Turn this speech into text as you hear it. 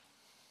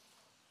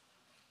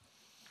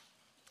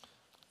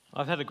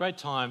I've had a great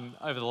time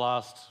over the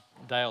last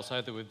day or so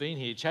that we've been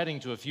here chatting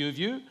to a few of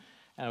you,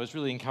 and it was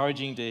really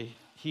encouraging to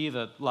hear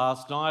that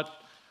last night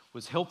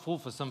was helpful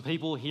for some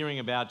people, hearing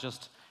about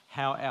just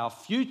how our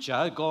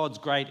future, God's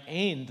great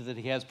end that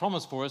he has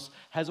promised for us,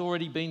 has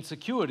already been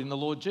secured in the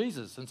Lord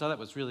Jesus. And so that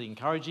was really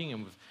encouraging,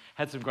 and we've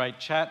had some great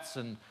chats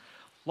and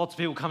lots of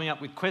people coming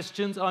up with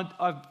questions.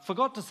 I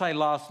forgot to say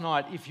last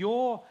night, if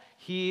you're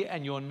here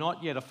and you're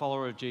not yet a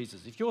follower of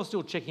Jesus, if you're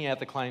still checking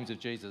out the claims of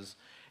Jesus,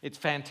 it's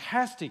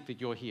fantastic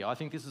that you're here. I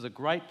think this is a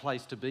great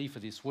place to be for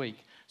this week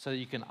so that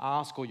you can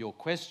ask all your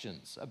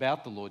questions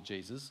about the Lord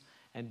Jesus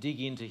and dig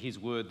into his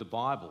word, the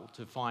Bible,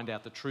 to find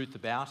out the truth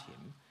about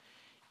him.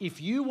 If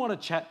you want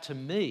to chat to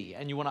me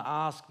and you want to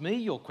ask me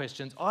your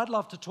questions, I'd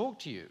love to talk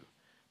to you,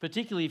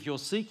 particularly if you're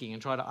seeking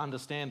and try to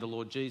understand the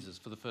Lord Jesus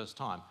for the first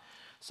time.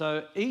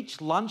 So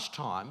each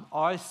lunchtime,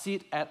 I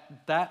sit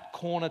at that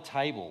corner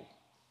table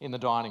in the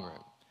dining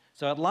room.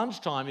 So at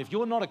lunchtime, if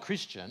you're not a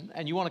Christian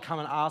and you want to come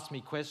and ask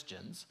me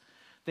questions,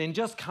 then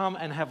just come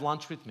and have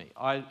lunch with me.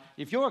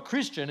 If you're a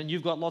Christian and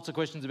you've got lots of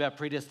questions about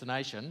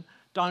predestination,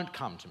 don't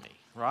come to me,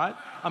 right?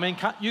 I mean,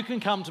 you can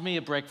come to me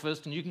at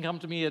breakfast and you can come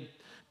to me at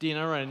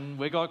dinner and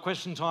we've got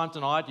question time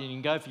tonight and you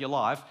can go for your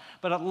life.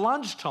 But at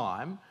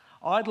lunchtime,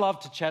 I'd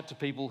love to chat to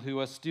people who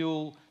are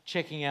still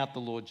checking out the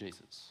Lord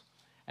Jesus.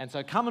 And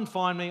so come and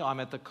find me. I'm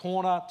at the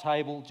corner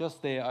table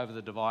just there over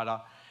the divider,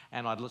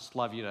 and I'd just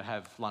love you to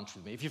have lunch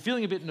with me. If you're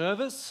feeling a bit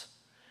nervous,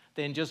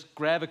 then just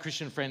grab a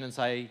Christian friend and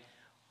say,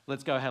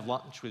 let's go have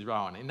lunch with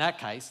Rowan. In that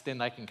case, then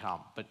they can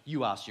come, but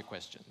you ask your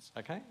questions,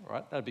 okay? All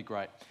right, that'd be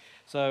great.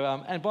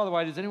 So, and by the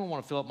way, does anyone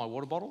want to fill up my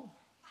water bottle?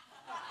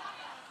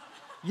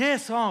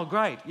 Yes, oh,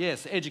 great,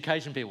 yes,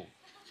 education people.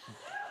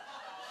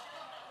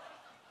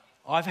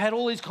 I've had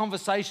all these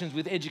conversations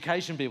with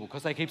education people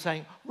because they keep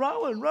saying,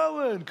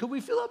 Rowan, could we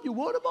fill up your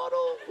water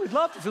bottle? We'd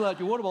love to fill up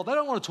your water bottle. They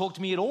don't want to talk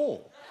to me at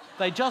all.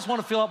 They just want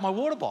to fill up my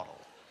water bottle.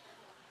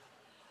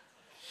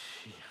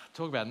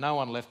 Talk about no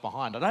one left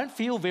behind. I don't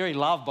feel very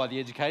loved by the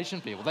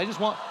education people. They just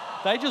want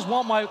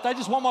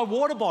my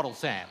water bottle,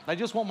 Sam. They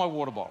just want my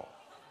water bottle.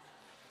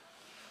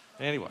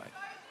 Anyway.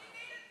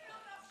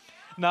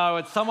 No,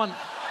 it's someone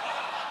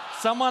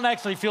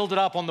actually filled it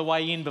up on the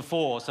way in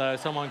before, so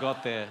someone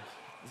got there.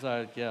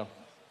 So, yeah,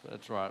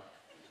 that's right.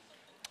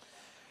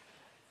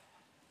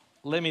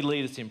 Let me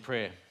lead us in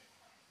prayer.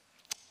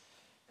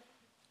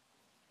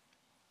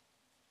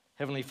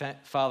 Heavenly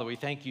Father, we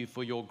thank you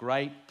for your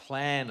great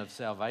plan of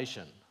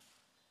salvation,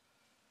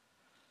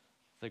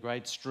 the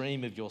great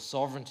stream of your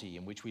sovereignty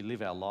in which we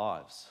live our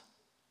lives.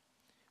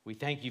 We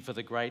thank you for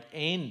the great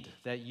end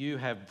that you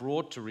have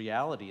brought to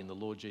reality in the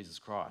Lord Jesus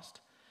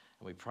Christ.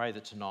 And we pray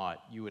that tonight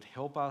you would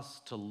help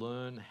us to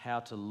learn how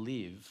to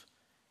live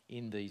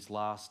in these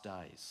last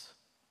days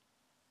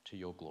to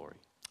your glory.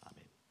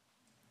 Amen.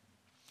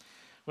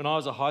 When I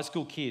was a high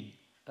school kid,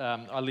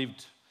 I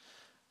lived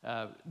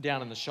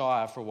down in the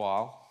Shire for a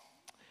while,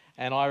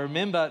 and I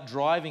remember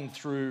driving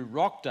through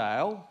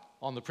Rockdale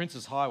on the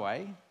Princes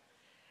Highway,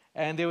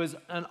 and there was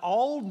an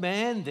old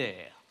man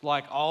there,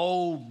 like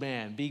old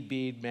man, big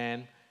beard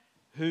man,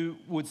 who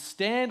would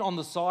stand on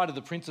the side of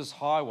the Princes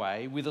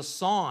Highway with a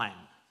sign.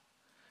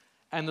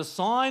 And the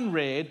sign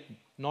read,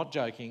 not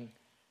joking,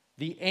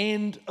 "The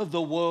end of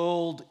the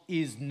world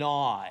is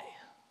nigh,"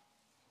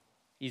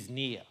 is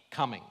near,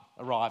 coming,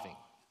 arriving.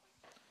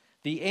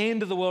 The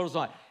end of the world is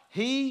nigh.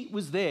 He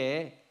was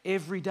there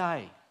every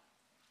day.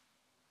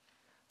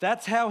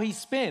 That's how he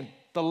spent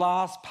the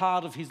last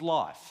part of his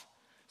life,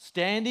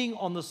 standing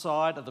on the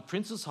side of the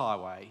Princes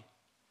Highway,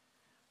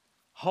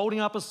 holding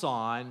up a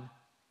sign,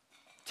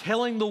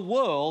 telling the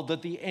world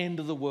that the end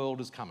of the world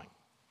is coming.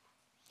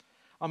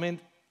 I mean,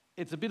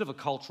 it's a bit of a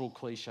cultural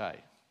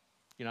cliche.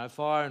 You know,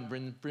 fire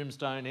and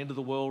brimstone, end of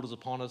the world is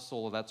upon us,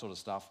 all of that sort of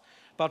stuff.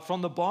 But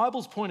from the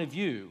Bible's point of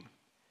view,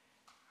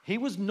 he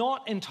was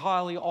not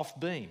entirely off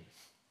beam.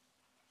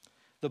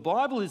 The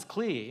Bible is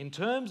clear in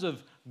terms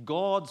of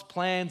God's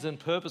plans and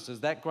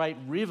purposes, that great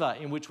river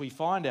in which we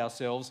find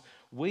ourselves,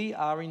 we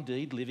are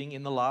indeed living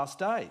in the last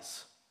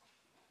days.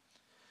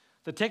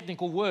 The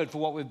technical word for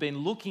what we've been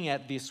looking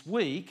at this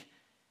week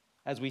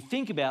as we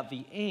think about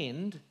the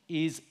end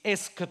is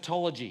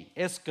eschatology.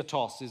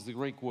 Eschatos is the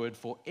Greek word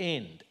for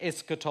end.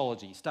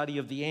 Eschatology, study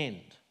of the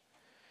end.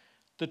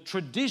 The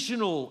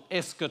traditional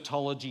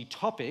eschatology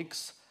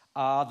topics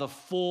are the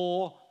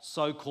four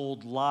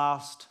so-called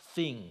last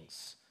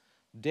things: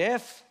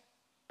 death,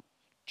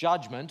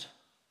 judgment,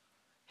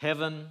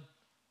 heaven,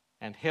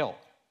 and hell.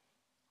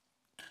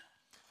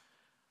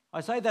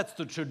 I say that's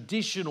the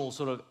traditional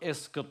sort of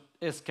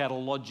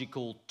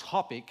eschatological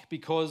topic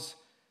because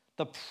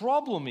the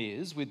problem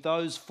is with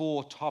those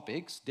four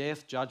topics,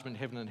 death, judgment,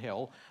 heaven, and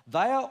hell, they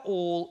are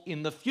all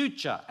in the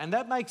future. And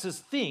that makes us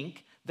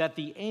think that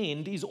the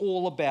end is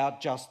all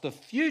about just the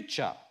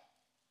future.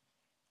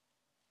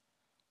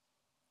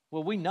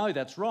 Well, we know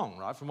that's wrong,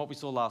 right, from what we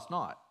saw last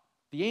night.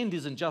 The end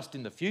isn't just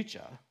in the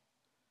future.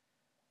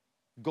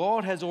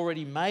 God has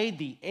already made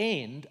the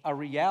end a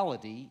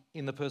reality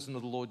in the person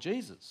of the Lord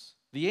Jesus.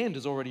 The end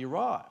has already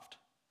arrived.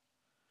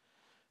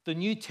 The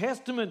New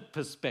Testament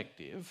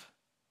perspective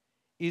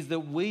is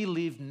that we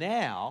live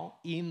now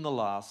in the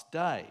last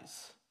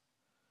days.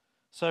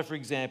 So, for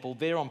example,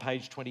 there on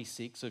page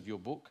 26 of your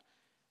book,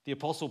 the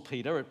Apostle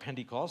Peter at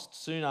Pentecost,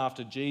 soon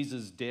after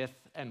Jesus' death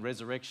and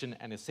resurrection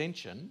and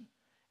ascension,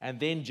 and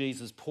then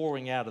Jesus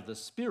pouring out of the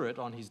Spirit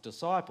on his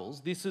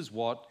disciples, this is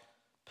what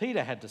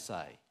Peter had to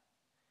say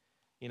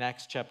in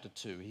Acts chapter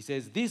 2. He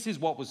says, "This is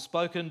what was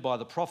spoken by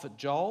the prophet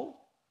Joel.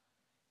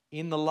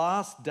 In the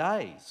last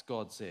days,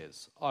 God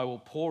says, I will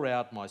pour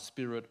out my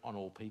Spirit on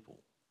all people."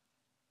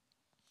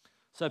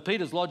 So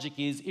Peter's logic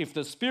is, if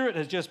the Spirit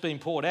has just been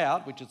poured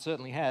out, which it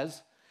certainly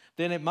has,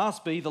 then it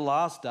must be the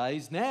last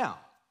days now.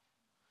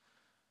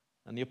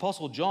 And the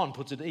Apostle John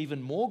puts it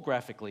even more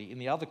graphically in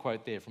the other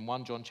quote there from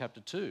 1 John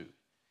chapter 2.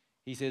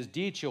 He says,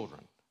 "Dear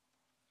children,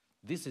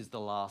 this is the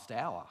last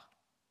hour."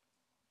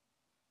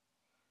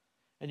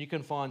 And you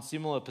can find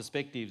similar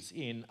perspectives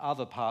in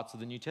other parts of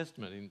the New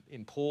Testament,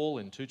 in Paul,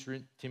 in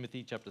 2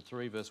 Timothy chapter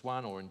 3, verse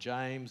 1, or in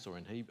James, or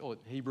in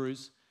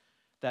Hebrews.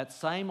 That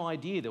same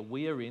idea that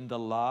we are in the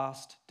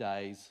last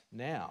days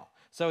now.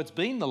 So it's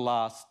been the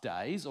last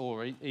days,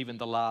 or even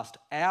the last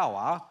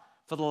hour,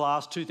 for the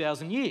last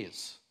 2,000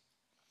 years.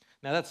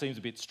 Now that seems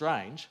a bit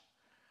strange,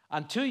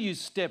 until you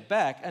step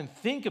back and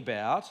think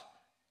about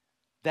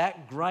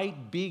that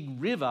great big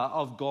river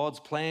of God's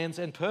plans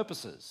and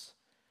purposes.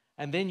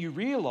 And then you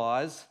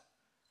realise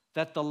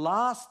that the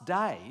last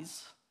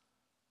days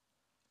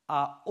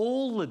are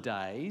all the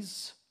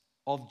days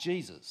of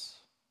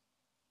Jesus,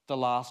 the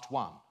last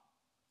one.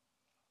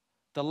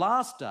 The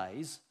last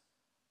days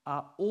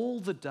are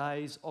all the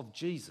days of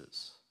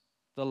Jesus,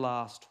 the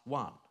last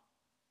one.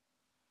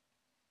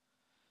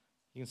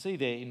 You can see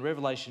there in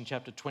Revelation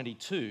chapter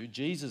 22,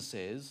 Jesus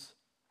says,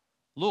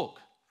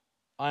 "Look,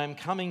 I am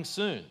coming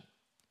soon.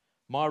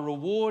 My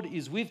reward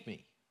is with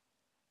me,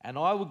 and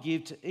I will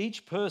give to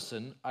each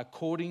person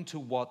according to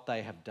what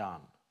they have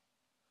done.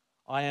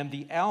 I am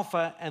the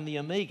Alpha and the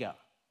Omega,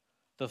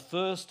 the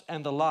first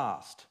and the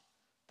last,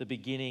 the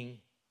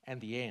beginning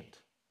and the end."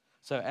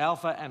 So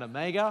Alpha and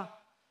Omega,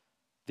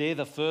 they're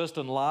the first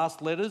and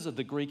last letters of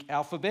the Greek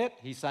alphabet.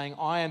 He's saying,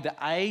 I am the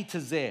A to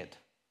Z.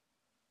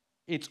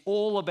 It's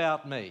all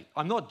about me.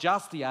 I'm not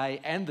just the A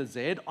and the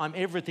Z, I'm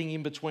everything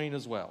in between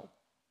as well.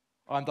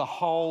 I'm the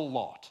whole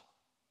lot.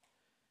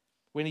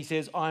 When he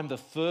says, I'm the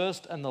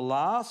first and the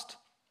last,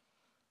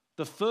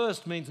 the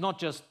first means not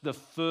just the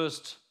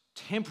first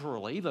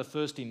temporally, the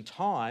first in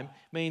time,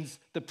 means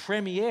the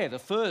premier. The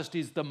first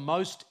is the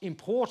most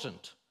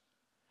important.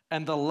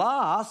 And the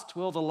last,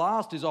 well, the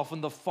last is often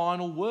the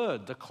final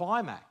word, the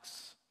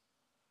climax.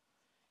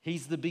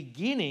 He's the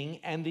beginning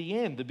and the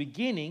end. The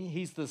beginning,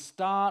 he's the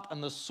start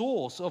and the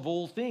source of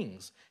all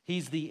things.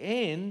 He's the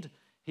end,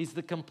 he's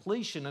the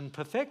completion and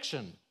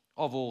perfection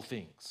of all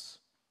things.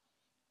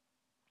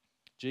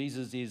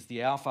 Jesus is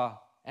the Alpha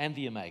and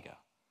the Omega,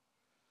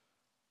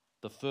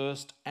 the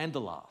first and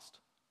the last,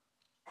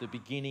 the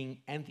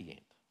beginning and the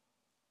end.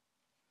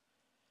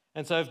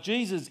 And so if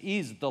Jesus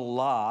is the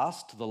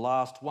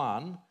last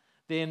one,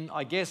 then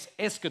I guess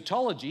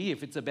eschatology,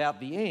 if it's about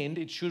the end,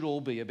 it should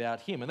all be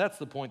about him. And that's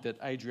the point that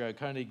Adrian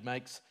Koenig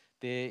makes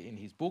there in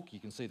his book. You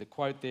can see the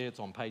quote there, it's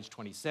on page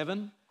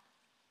 27.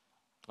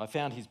 I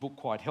found his book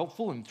quite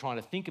helpful in trying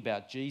to think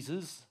about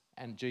Jesus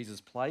and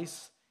Jesus'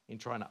 place in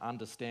trying to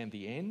understand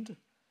the end.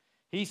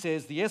 He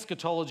says the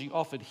eschatology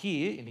offered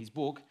here in his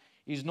book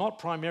is not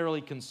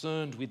primarily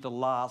concerned with the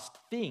last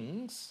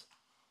things,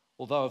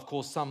 although of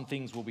course some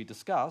things will be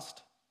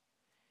discussed.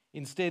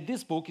 Instead,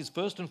 this book is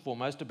first and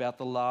foremost about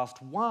the last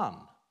one,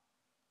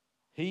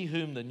 he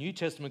whom the New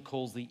Testament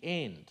calls the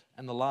end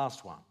and the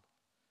last one.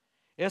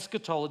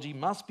 Eschatology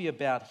must be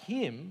about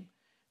him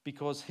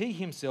because he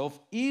himself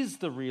is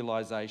the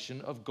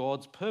realization of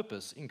God's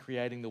purpose in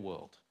creating the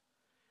world.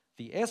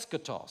 The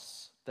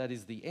eschatos, that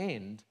is the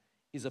end,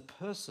 is a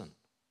person,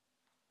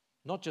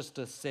 not just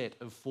a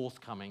set of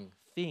forthcoming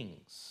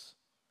things.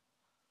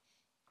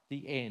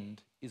 The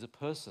end is a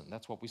person.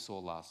 That's what we saw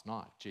last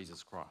night,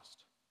 Jesus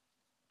Christ.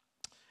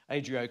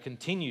 Adrian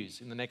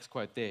continues in the next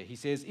quote there. He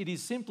says, "It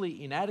is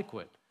simply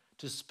inadequate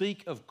to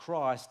speak of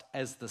Christ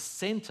as the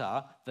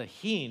centre, the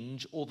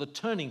hinge, or the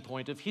turning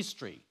point of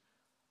history."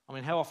 I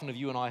mean, how often have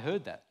you and I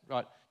heard that,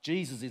 right?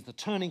 Jesus is the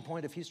turning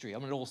point of history. I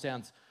mean, it all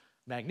sounds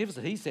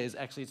magnificent. He says,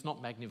 actually, it's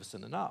not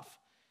magnificent enough.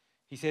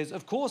 He says,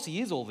 of course he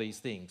is all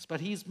these things,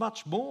 but he is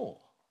much more.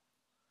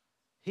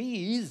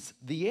 He is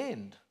the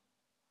end.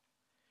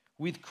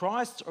 With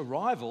Christ's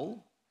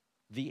arrival,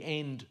 the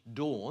end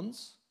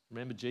dawns.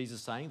 Remember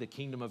Jesus saying the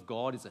kingdom of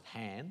God is at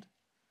hand.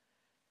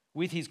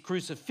 With his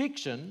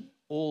crucifixion,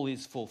 all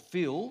is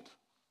fulfilled.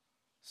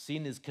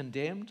 Sin is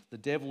condemned, the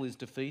devil is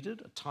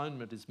defeated,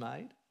 atonement is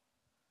made.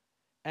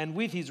 And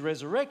with his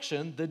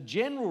resurrection, the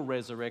general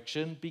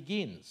resurrection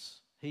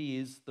begins. He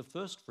is the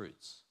first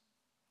fruits.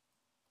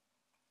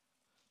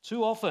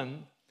 Too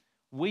often,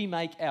 we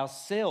make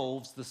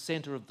ourselves the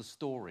centre of the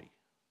story.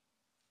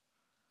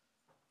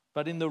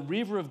 But in the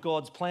river of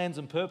God's plans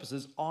and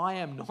purposes, I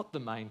am not the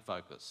main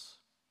focus.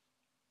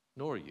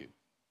 Nor are you.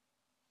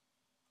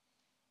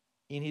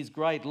 In his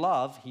great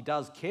love, he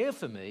does care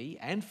for me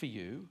and for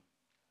you,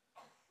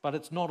 but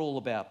it's not all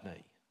about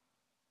me.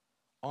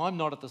 I'm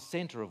not at the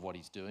centre of what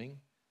he's doing.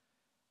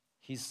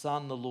 His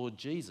son, the Lord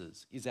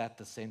Jesus, is at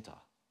the centre.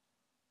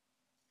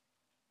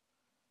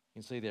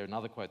 You can see there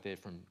another quote there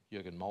from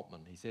Jürgen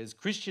Moltmann. He says,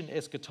 Christian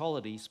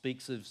eschatology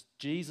speaks of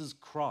Jesus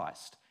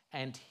Christ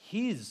and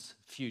his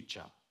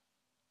future.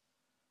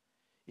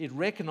 It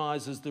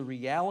recognises the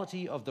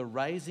reality of the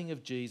raising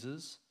of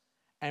Jesus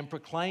and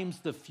proclaims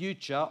the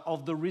future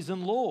of the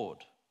risen Lord.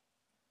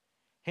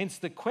 Hence,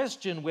 the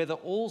question whether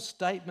all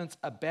statements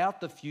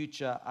about the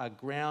future are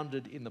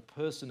grounded in the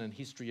person and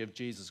history of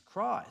Jesus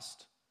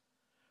Christ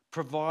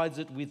provides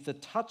it with the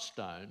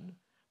touchstone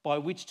by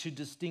which to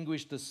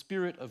distinguish the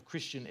spirit of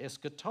Christian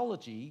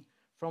eschatology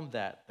from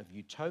that of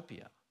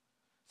utopia.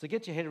 So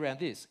get your head around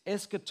this.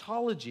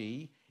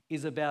 Eschatology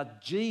is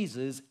about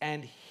Jesus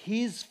and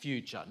his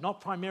future, not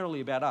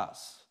primarily about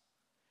us.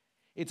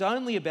 It's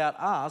only about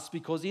us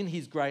because in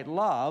his great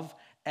love,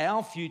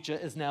 our future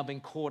has now been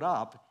caught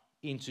up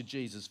into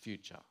Jesus'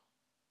 future.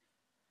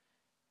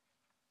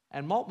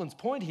 And Moltmann's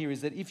point here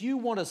is that if you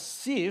want to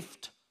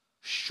sift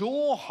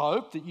sure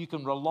hope that you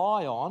can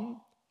rely on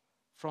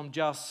from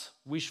just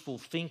wishful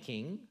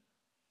thinking,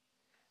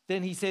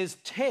 then he says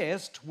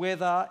test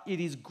whether it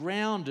is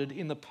grounded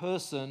in the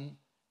person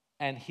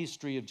and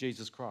history of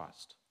Jesus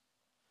Christ.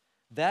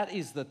 That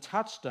is the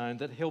touchstone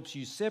that helps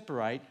you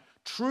separate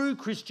true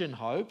Christian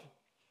hope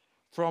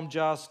from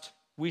just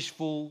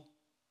wishful,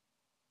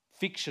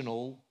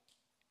 fictional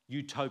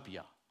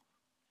utopia.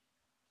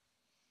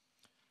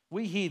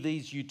 We hear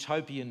these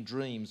utopian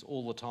dreams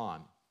all the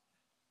time.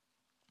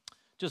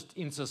 Just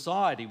in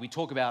society, we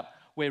talk about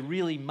we're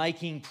really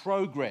making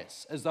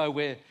progress, as though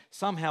we're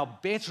somehow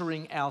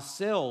bettering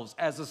ourselves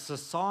as a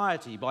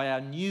society by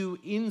our new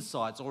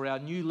insights or our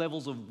new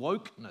levels of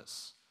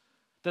wokeness,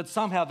 that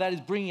somehow that is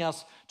bringing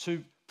us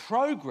to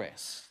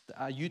progress,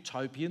 a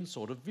utopian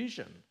sort of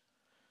vision.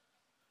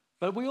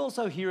 But we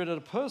also hear it at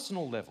a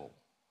personal level.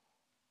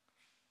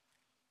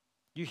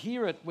 You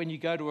hear it when you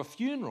go to a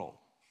funeral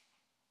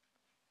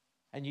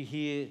and you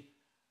hear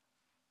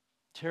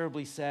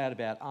terribly sad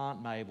about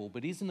Aunt Mabel,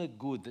 but isn't it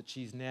good that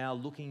she's now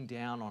looking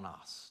down on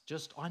us?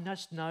 I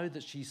just know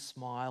that she's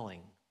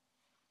smiling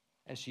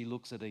as she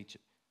looks at each.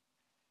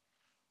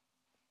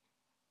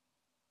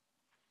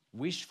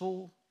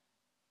 Wishful,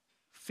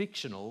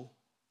 fictional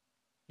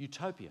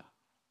utopia.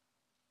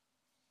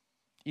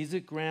 Is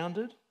it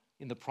grounded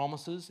in the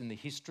promises, in the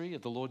history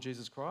of the Lord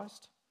Jesus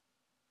Christ?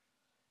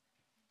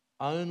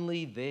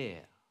 Only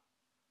there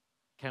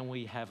can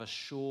we have a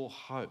sure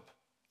hope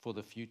for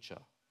the future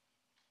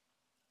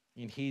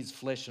in his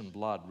flesh and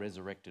blood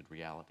resurrected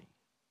reality.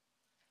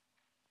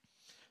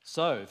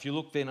 So, if you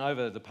look then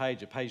over the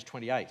page at page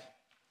 28,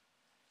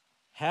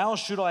 how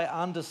should I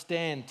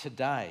understand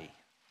today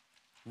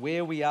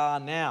where we are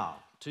now,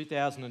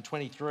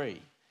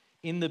 2023,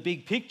 in the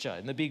big picture,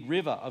 in the big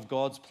river of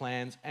God's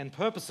plans and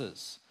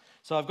purposes?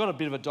 So I've got a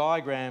bit of a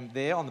diagram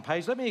there on the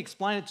page. Let me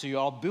explain it to you.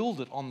 I'll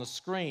build it on the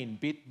screen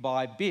bit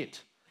by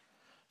bit.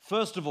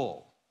 First of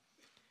all,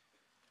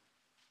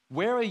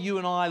 where are you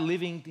and I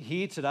living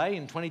here today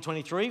in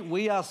 2023?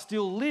 We are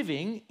still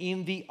living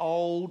in the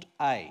old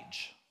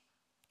age.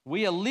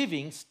 We are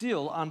living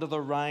still under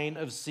the reign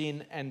of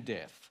sin and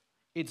death.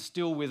 It's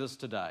still with us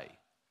today.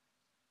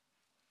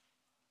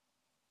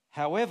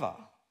 However,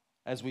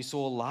 as we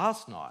saw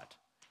last night,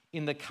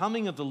 in the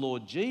coming of the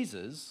Lord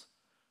Jesus,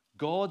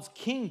 God's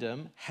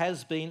kingdom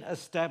has been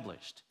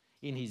established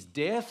in his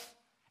death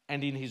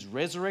and in his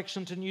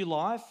resurrection to new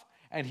life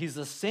and his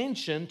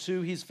ascension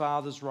to his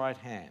Father's right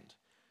hand.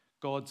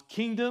 God's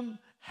kingdom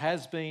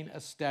has been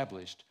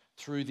established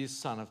through this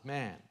Son of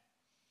Man.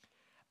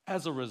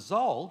 As a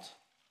result,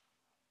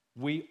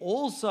 we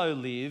also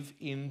live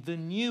in the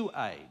new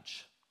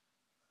age,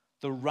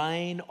 the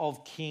reign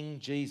of King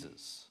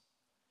Jesus.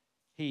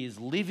 He is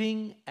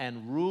living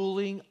and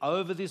ruling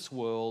over this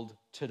world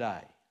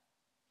today.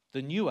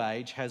 The new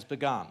age has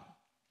begun.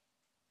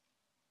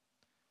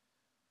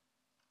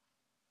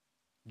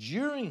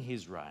 During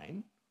his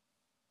reign,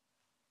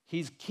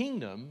 his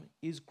kingdom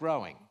is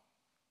growing.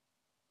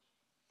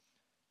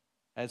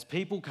 As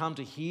people come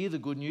to hear the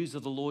good news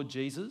of the Lord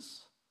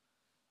Jesus,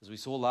 as we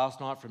saw last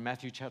night from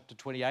Matthew chapter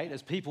 28,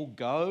 as people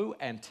go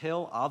and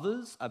tell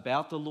others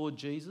about the Lord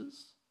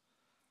Jesus,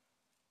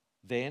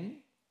 then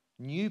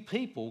new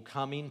people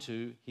come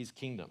into his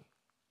kingdom,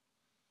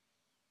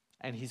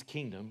 and his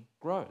kingdom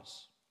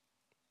grows.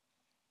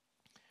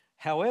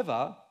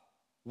 However,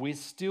 we're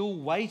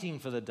still waiting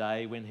for the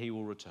day when he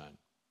will return,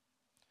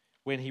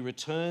 when he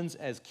returns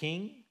as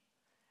king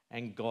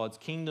and God's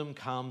kingdom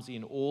comes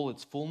in all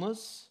its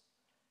fullness,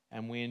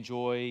 and we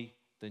enjoy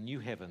the new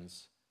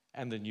heavens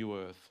and the new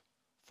earth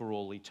for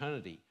all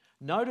eternity.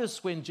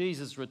 Notice when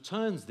Jesus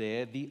returns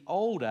there, the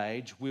old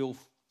age will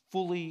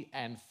fully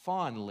and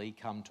finally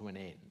come to an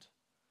end.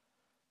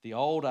 The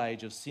old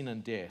age of sin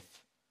and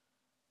death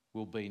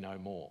will be no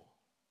more.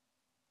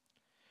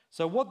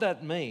 So what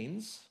that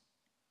means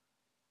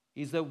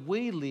is that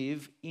we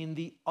live in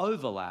the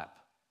overlap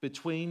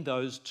between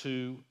those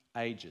two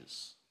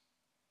ages.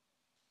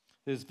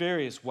 There's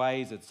various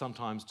ways it's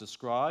sometimes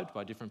described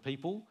by different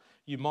people.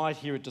 You might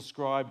hear it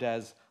described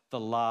as the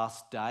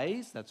last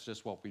days. That's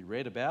just what we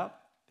read about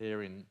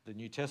there in the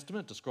New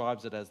Testament. It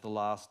describes it as the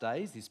last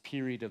days, this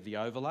period of the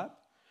overlap.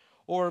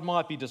 Or it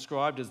might be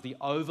described as the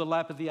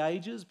overlap of the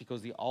ages,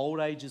 because the old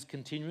age is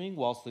continuing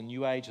whilst the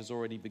new age has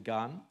already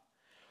begun.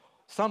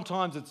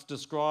 Sometimes it's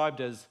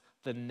described as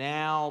the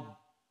now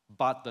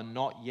but the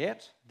not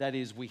yet. That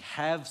is, we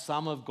have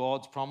some of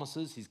God's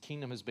promises. His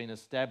kingdom has been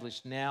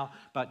established now,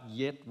 but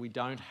yet we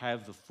don't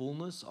have the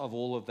fullness of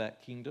all of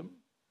that kingdom.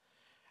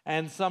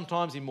 And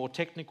sometimes in more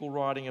technical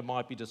writing, it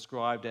might be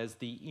described as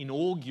the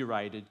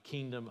inaugurated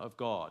kingdom of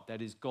God.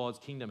 That is, God's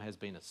kingdom has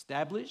been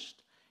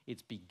established,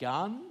 it's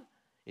begun,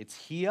 it's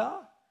here,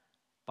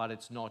 but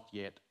it's not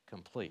yet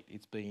complete.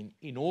 It's been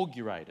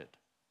inaugurated.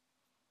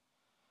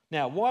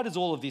 Now, why does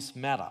all of this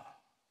matter?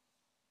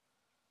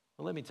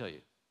 Well, let me tell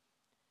you.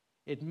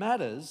 It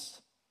matters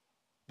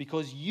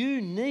because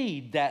you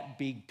need that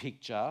big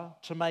picture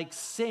to make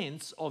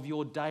sense of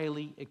your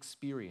daily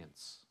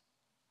experience.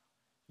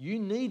 You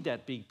need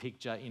that big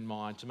picture in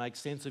mind to make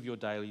sense of your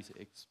daily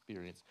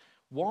experience.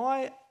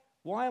 Why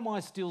am I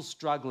still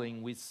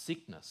struggling with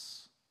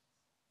sickness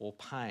or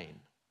pain?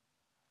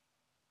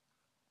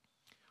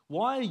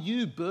 Why are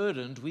you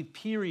burdened with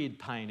period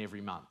pain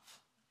every month?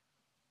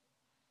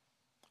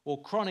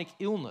 Or chronic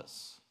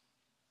illness?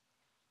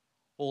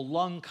 Or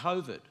long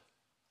COVID?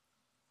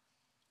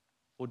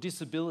 Or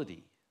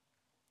disability?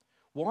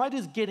 Why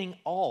does getting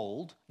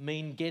old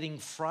mean getting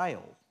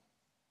frail?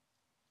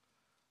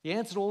 The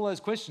answer to all those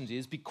questions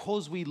is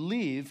because we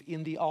live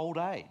in the old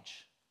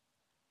age.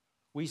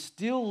 We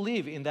still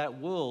live in that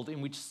world in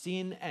which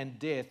sin and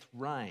death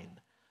reign.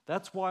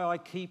 That's why I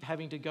keep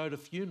having to go to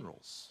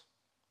funerals.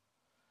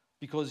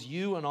 Because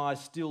you and I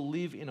still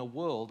live in a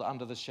world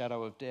under the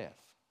shadow of death.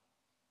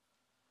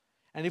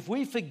 And if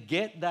we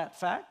forget that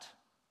fact,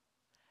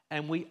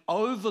 and we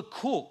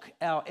overcook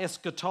our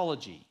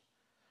eschatology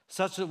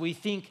such that we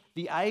think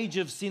the age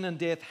of sin and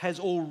death has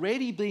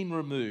already been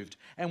removed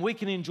and we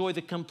can enjoy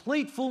the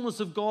complete fullness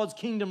of God's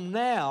kingdom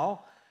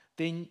now,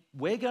 then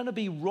we're going to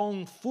be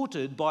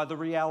wrong-footed by the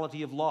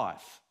reality of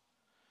life.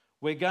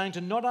 We're going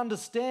to not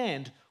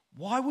understand,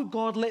 why would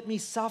God let me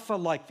suffer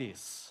like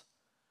this?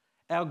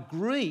 Our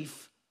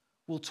grief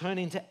will turn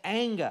into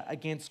anger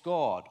against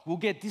God. We'll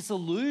get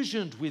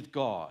disillusioned with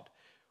God.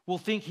 Will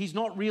think he's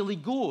not really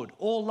good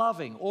or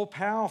loving or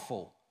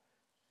powerful.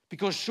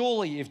 Because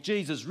surely if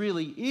Jesus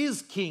really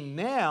is king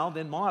now,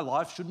 then my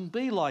life shouldn't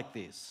be like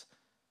this.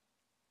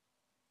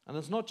 And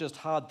it's not just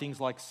hard things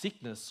like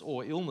sickness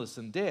or illness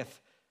and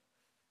death.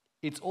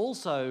 It's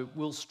also,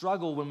 we'll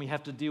struggle when we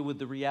have to deal with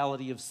the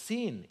reality of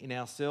sin in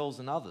ourselves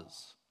and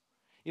others.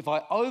 If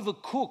I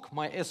overcook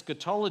my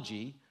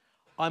eschatology,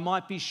 I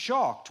might be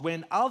shocked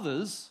when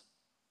others,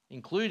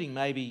 including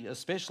maybe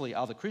especially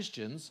other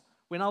Christians,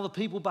 when other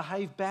people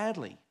behave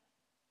badly.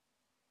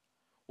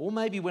 Or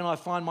maybe when I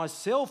find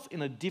myself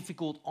in a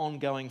difficult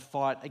ongoing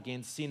fight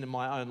against sin in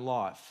my own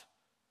life.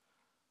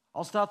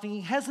 I'll start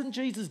thinking, hasn't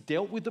Jesus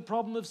dealt with the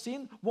problem of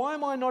sin? Why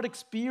am I not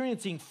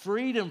experiencing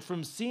freedom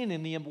from sin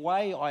in the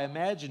way I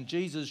imagine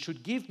Jesus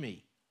should give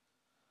me?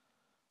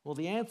 Well,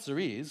 the answer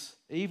is,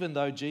 even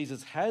though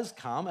Jesus has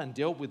come and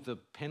dealt with the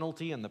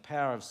penalty and the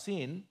power of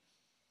sin,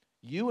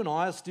 you and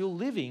I are still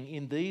living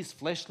in these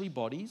fleshly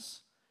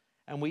bodies,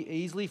 and we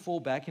easily fall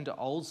back into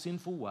old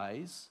sinful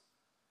ways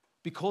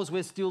because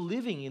we're still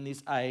living in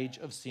this age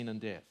of sin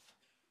and death.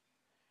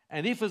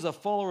 And if as a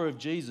follower of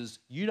Jesus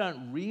you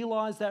don't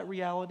realise that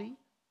reality,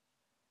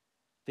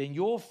 then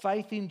your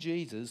faith in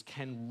Jesus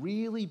can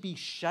really be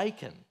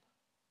shaken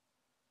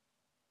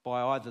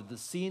by either the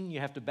sin you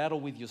have to battle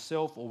with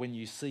yourself, or when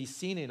you see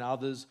sin in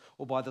others,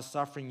 or by the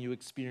suffering you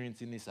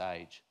experience in this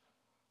age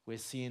where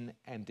sin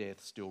and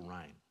death still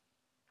reign.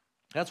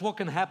 That's what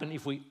can happen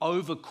if we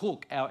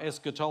overcook our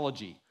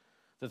eschatology.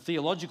 The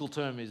theological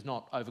term is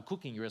not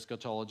overcooking your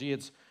eschatology,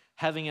 it's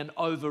having an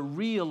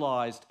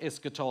over-realised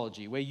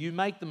eschatology, where you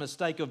make the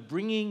mistake of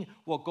bringing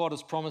what God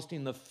has promised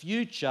in the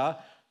future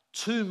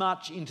too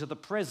much into the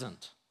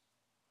present.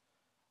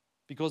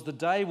 Because the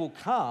day will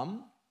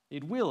come,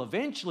 it will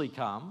eventually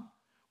come,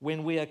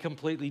 when we are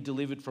completely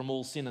delivered from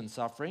all sin and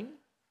suffering.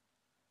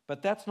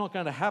 But that's not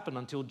going to happen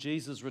until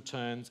Jesus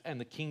returns and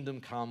the kingdom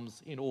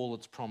comes in all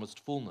its promised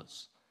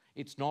fullness.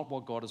 It's not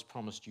what God has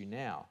promised you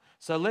now.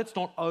 So let's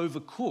not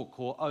overcook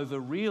or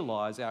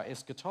over-realise our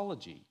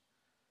eschatology.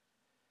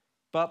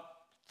 But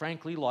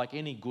frankly, like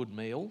any good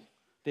meal,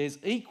 there's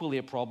equally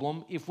a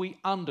problem if we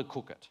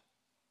undercook it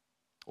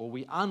or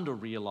we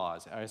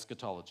under-realise our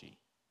eschatology.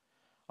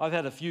 I've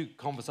had a few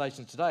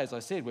conversations today, as I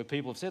said, where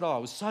people have said, it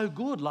was so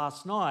good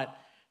last night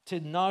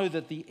to know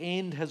that the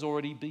end has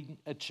already been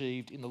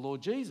achieved in the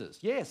Lord Jesus.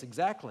 Yes,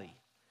 exactly.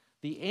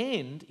 The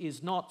end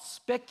is not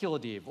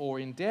speculative or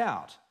in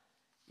doubt.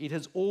 It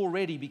has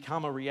already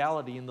become a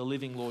reality in the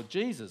living Lord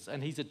Jesus,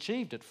 and he's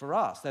achieved it for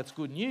us. That's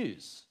good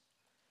news.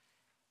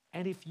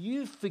 And if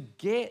you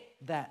forget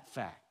that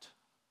fact,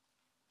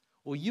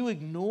 or you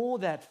ignore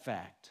that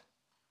fact,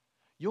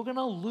 you're going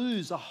to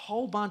lose a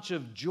whole bunch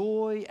of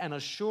joy and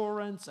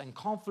assurance and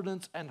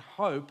confidence and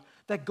hope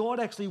that God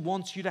actually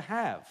wants you to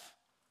have,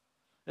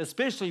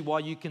 especially while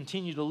you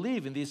continue to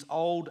live in this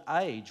old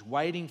age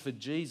waiting for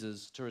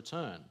Jesus to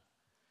return.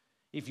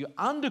 If you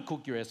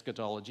undercook your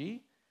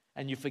eschatology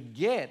and you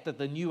forget that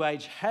the new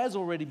age has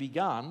already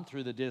begun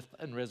through the death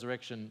and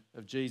resurrection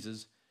of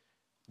Jesus,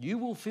 you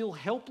will feel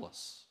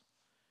helpless.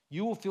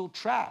 You will feel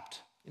trapped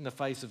in the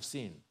face of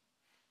sin.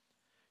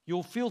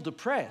 You'll feel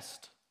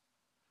depressed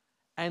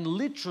and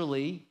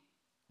literally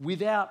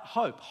without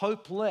hope,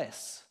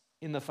 hopeless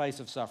in the face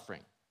of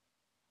suffering.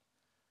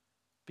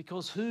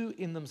 Because who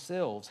in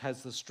themselves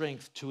has the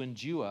strength to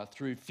endure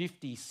through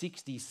 50,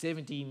 60,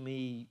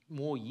 70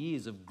 more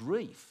years of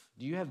grief?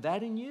 Do you have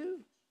that in you?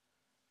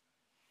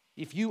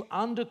 If you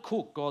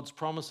undercook God's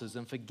promises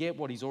and forget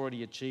what He's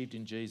already achieved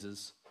in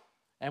Jesus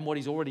and what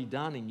He's already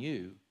done in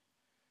you,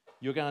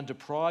 you're going to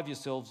deprive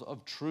yourselves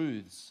of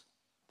truths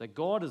that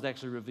God has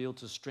actually revealed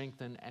to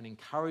strengthen and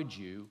encourage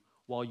you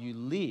while you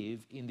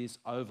live in this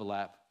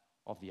overlap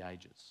of the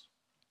ages.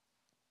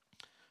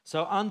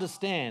 So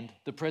understand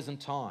the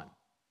present time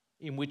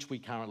in which we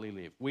currently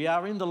live. We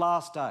are in the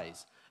last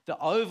days. The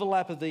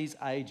overlap of these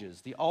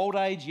ages, the old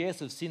age, yes,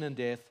 of sin and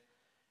death,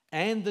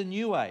 and the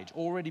new age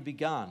already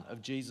begun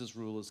of Jesus'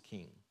 rule as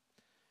King.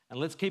 And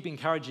let's keep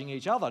encouraging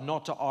each other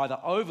not to either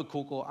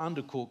overcook or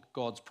undercook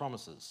God's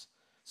promises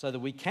so that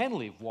we can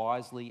live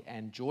wisely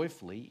and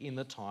joyfully in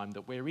the time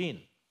that we're in.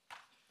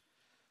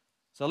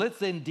 So let's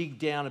then dig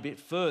down a bit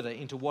further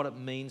into what it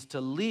means to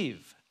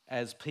live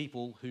as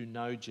people who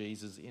know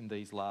Jesus in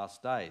these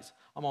last days.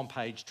 I'm on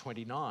page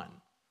 29.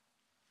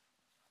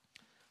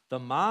 The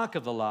mark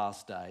of the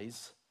last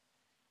days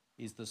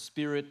is the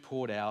Spirit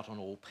poured out on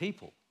all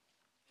people.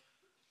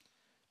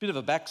 Bit of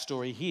a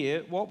backstory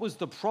here. What was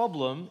the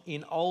problem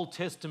in Old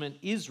Testament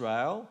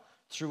Israel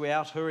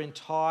throughout her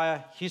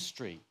entire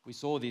history? We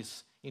saw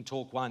this in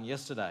Talk 1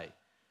 yesterday.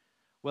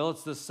 Well,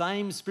 it's the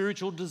same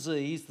spiritual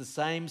disease, the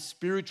same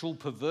spiritual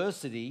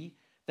perversity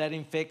that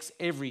infects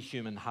every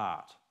human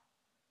heart.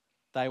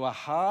 They were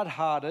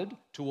hard-hearted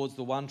towards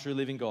the one true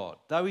living God.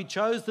 Though He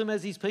chose them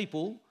as His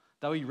people,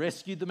 though He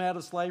rescued them out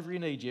of slavery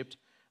in Egypt,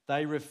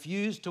 they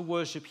refused to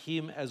worship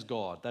Him as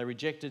God. They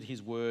rejected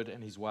His word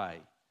and His way.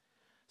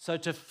 So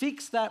to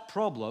fix that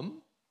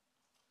problem,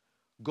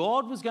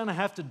 God was going to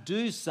have to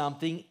do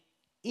something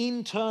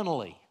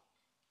internally.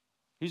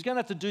 He was going to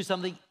have to do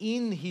something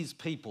in His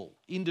people,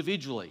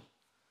 individually.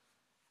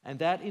 And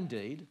that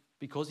indeed,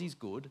 because He's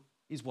good,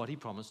 is what He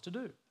promised to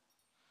do.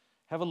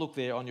 Have a look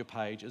there on your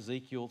page,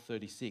 Ezekiel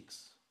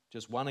 36.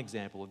 Just one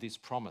example of this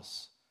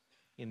promise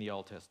in the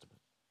Old Testament.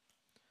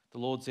 The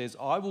Lord says,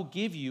 I will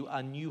give you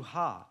a new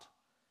heart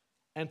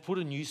and put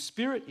a new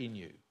spirit in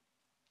you.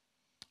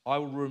 I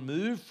will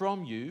remove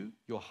from you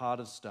your heart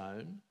of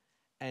stone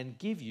and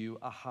give you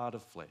a heart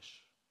of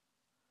flesh.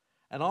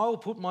 And I will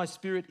put my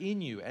spirit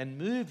in you and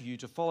move you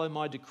to follow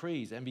my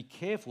decrees and be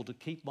careful to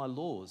keep my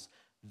laws.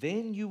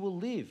 Then you will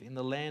live in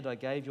the land I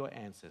gave your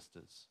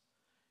ancestors.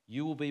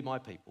 You will be my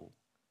people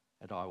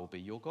and I will be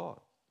your God.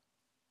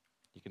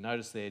 You can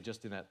notice there,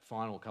 just in that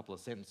final couple of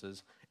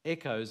sentences,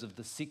 echoes of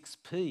the 6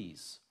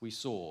 Ps we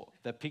saw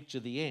that picture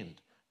the end.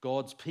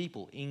 God's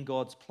people in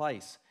God's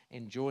place,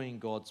 enjoying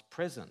God's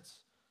presence.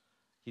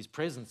 His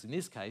presence in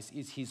this case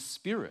is His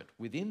Spirit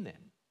within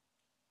them.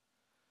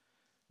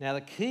 Now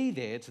the key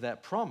there to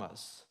that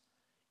promise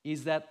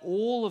is that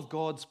all of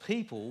God's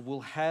people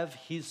will have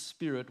His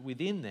Spirit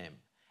within them.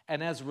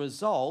 And as a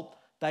result,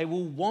 they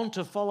will want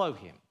to follow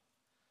Him.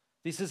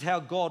 This is how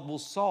God will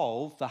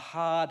solve the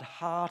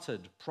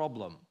hard-hearted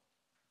problem.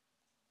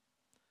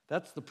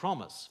 That's the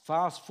promise.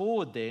 Fast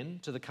forward then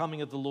to the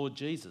coming of the Lord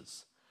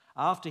Jesus.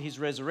 After His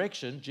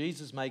resurrection,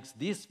 Jesus makes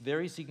this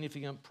very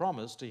significant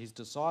promise to His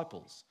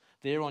disciples.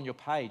 There on your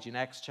page in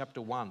Acts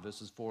chapter 1,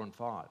 verses 4 and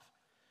 5.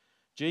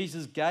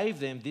 Jesus gave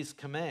them this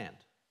command.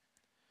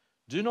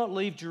 Do not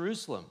leave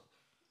Jerusalem,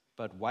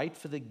 but wait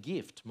for the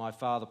gift my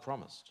Father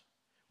promised,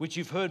 which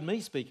you've heard me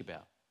speak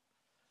about.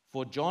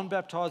 For John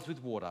baptized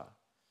with water,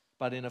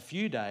 but in a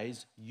few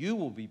days you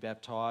will be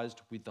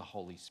baptized with the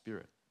Holy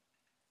Spirit.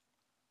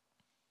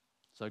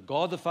 So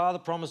God the Father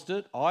promised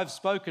it, I've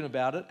spoken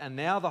about it, and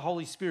now the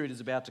Holy Spirit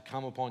is about to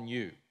come upon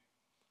you.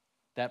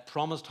 That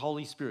promised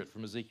Holy Spirit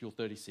from Ezekiel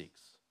 36.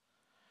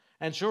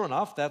 And sure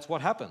enough, that's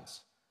what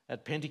happens.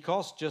 At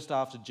Pentecost, just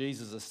after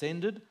Jesus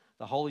ascended,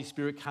 the Holy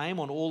Spirit came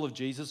on all of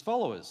Jesus'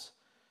 followers.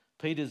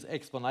 Peter's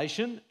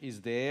explanation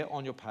is there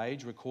on your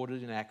page,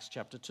 recorded in Acts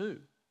chapter 2.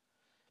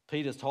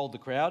 Peter told the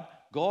crowd,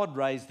 God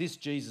raised this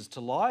Jesus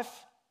to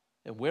life,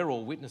 and we're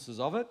all witnesses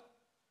of it.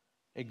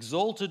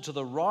 Exalted to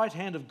the right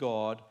hand of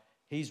God,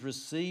 He's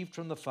received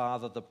from the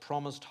Father the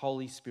promised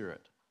Holy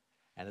Spirit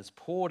and has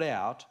poured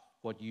out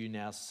what you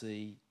now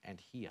see and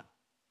hear.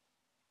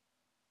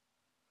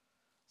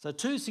 So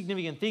 2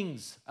 significant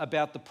things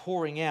about the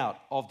pouring out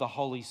of the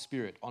Holy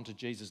Spirit onto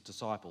Jesus'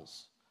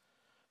 disciples.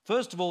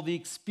 First of all, the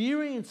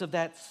experience of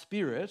that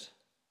Spirit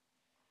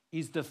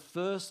is the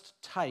first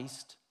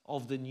taste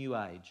of the new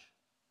age.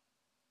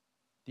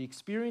 The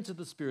experience of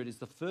the Spirit is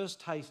the first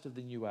taste of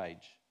the new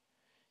age.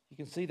 You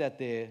can see that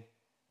there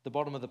at the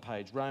bottom of the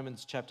page,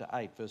 Romans chapter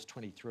 8, verse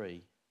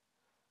 23.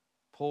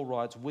 Paul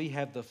writes, we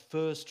have the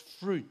first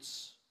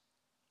fruits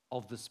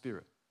of the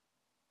Spirit.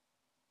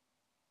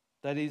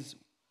 That is,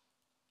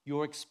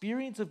 your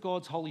experience of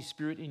God's Holy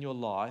Spirit in your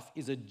life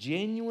is a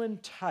genuine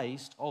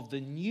taste of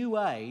the new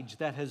age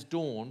that has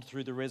dawned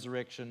through the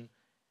resurrection,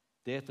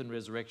 death and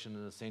resurrection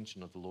and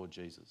ascension of the Lord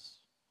Jesus.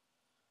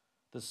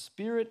 The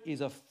Spirit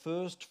is a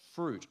first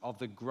fruit of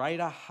the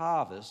greater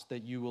harvest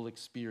that you will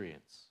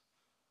experience.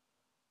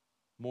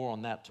 More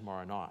on that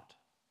tomorrow night.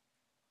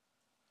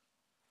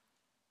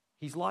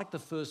 He's like the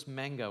first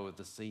mango of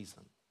the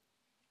season.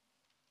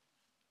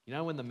 You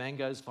know when the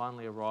mangoes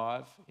finally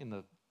arrive in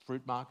the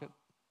fruit market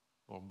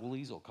or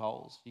Woolies or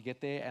Coles, you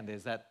get there and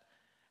there's that,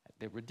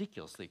 they're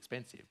ridiculously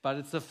expensive, but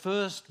it's the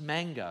first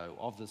mango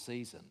of the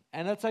season.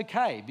 And that's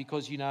okay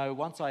because, you know,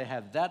 once I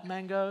have that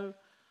mango,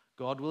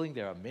 God willing,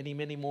 there are many,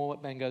 many more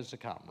mangoes to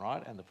come,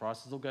 right? And the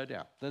prices will go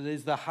down. That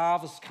is, the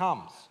harvest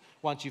comes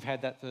once you've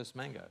had that first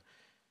mango.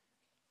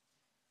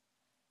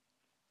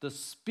 The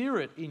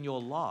Spirit in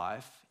your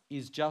life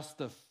is just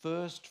the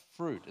first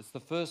fruit. It's the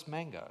first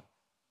mango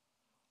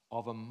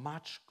of a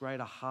much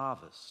greater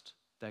harvest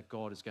that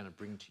God is going to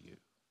bring to you.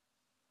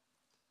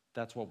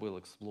 That's what we'll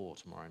explore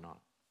tomorrow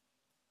night.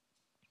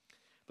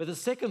 But the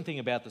second thing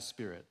about the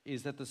Spirit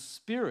is that the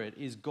Spirit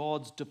is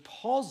God's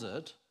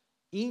deposit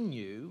in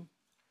you,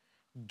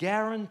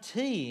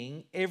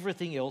 guaranteeing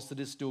everything else that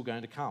is still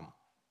going to come.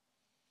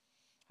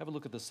 Have a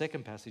look at the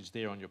second passage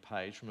there on your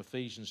page from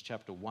Ephesians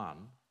chapter 1.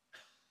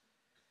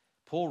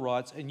 Paul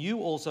writes, and you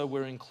also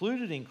were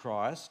included in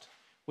Christ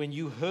when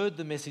you heard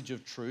the message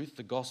of truth,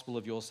 the gospel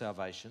of your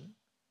salvation.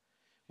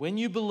 When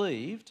you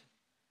believed,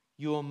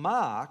 you were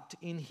marked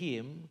in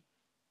him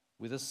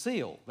with a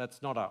seal.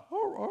 That's not a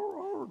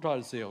type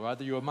of seal, right?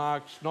 That you were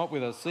marked not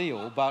with a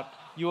seal, but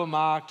you were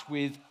marked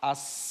with a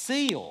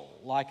seal,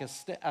 like a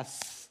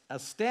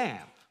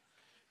stamp.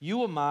 You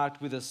were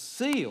marked with a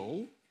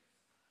seal,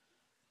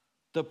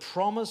 the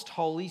promised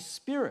Holy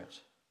Spirit,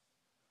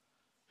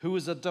 who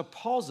is a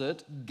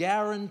deposit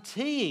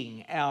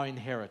guaranteeing our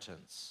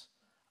inheritance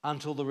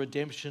until the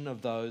redemption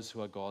of those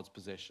who are God's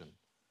possession,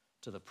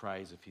 to the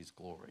praise of his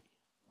glory.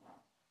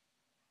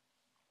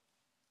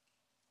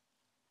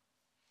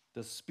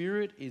 The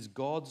Spirit is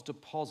God's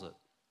deposit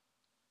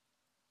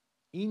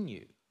in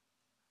you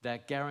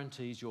that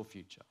guarantees your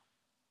future.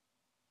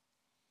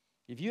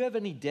 If you have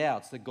any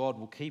doubts that God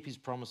will keep his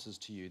promises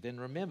to you, then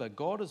remember,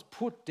 God has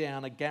put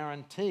down a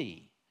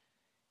guarantee.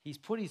 He's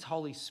put his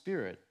Holy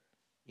Spirit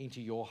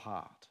into your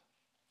heart.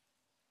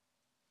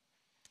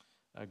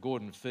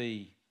 Gordon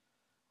Fee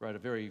wrote a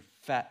very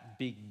fat,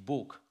 big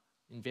book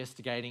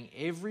investigating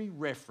every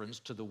reference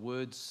to the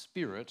word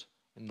Spirit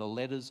in the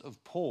letters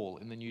of Paul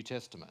in the New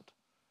Testament.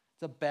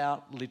 It's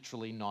about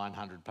literally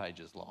 900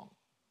 pages long.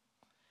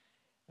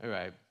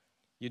 Anyway,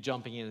 you're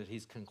jumping in at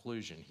his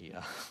conclusion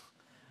here.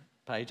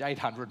 Page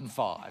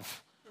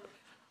 805.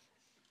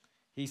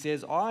 He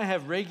says, I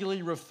have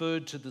regularly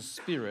referred to the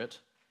Spirit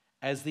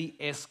as the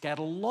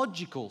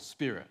eschatological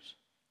Spirit.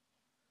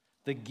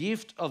 The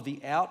gift of the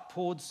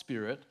outpoured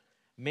Spirit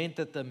meant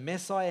that the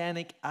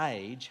messianic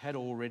age had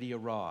already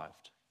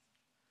arrived.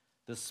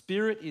 The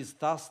Spirit is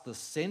thus the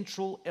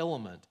central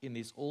element in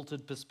this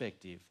altered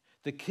perspective,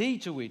 the key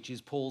to which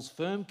is Paul's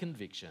firm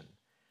conviction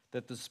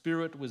that the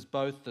Spirit was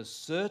both the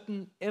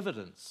certain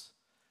evidence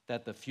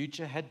that the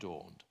future had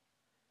dawned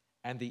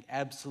and the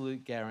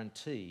absolute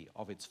guarantee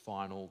of its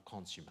final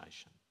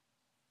consummation.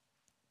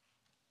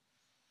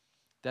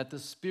 That the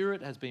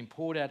Spirit has been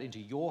poured out into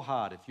your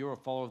heart, if you're a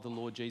follower of the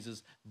Lord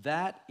Jesus,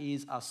 that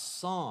is a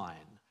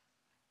sign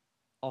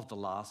of the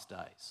last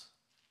days.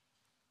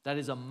 That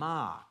is a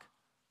mark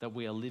that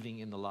we are living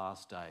in the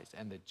last days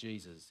and that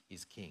Jesus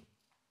is King.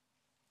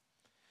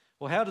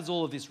 Well, how does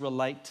all of this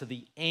relate to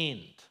the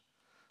end?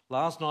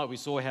 Last night we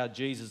saw how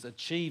Jesus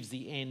achieves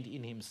the end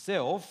in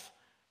himself,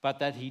 but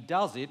that he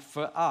does it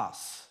for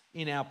us,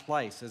 in our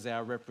place as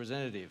our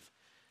representative.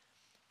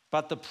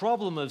 But the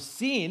problem of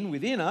sin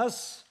within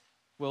us,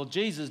 well,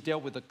 Jesus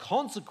dealt with the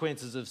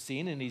consequences of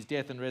sin in his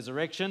death and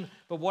resurrection,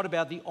 but what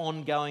about the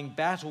ongoing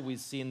battle with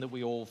sin that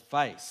we all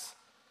face?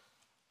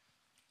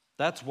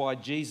 That's why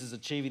Jesus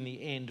achieving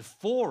the end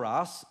for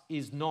us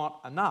is not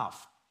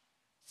enough.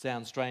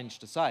 Sounds strange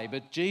to say,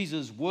 but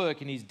Jesus'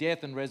 work in his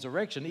death and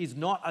resurrection is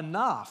not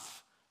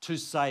enough to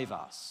save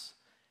us.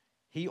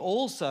 He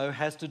also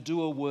has to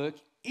do a work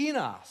in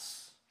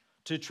us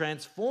to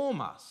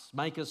transform us,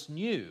 make us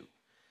new.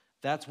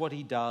 That's what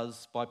he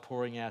does by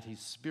pouring out his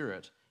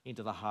Spirit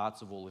into the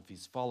hearts of all of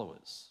his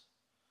followers.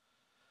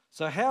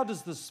 So how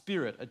does the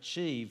Spirit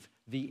achieve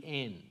the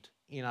end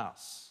in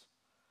us?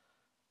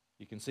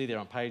 You can see there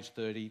on page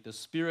 30, the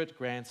Spirit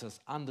grants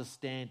us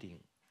understanding,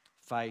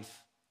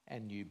 faith,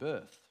 and new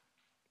birth.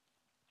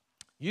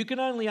 You can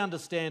only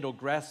understand or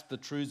grasp the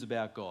truths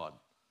about God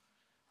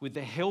with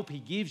the help he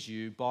gives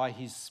you by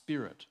his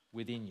Spirit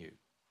within you.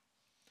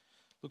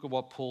 Look at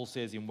what Paul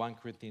says in 1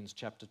 Corinthians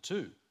chapter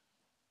 2.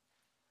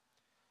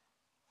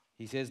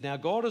 He says, "Now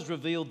God has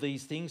revealed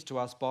these things to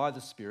us by the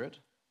Spirit,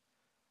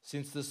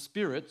 since the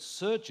Spirit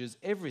searches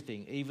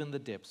everything, even the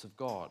depths of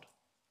God.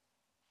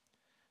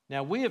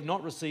 Now we have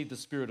not received the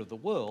spirit of the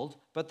world,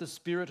 but the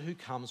Spirit who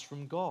comes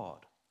from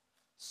God,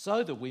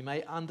 so that we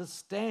may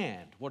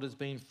understand what has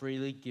been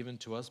freely given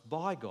to us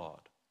by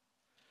God.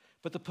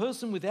 But the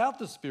person without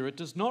the Spirit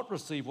does not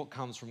receive what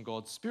comes from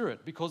God's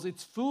Spirit, because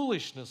it's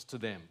foolishness to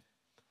them.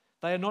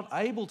 They are not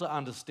able to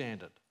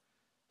understand it,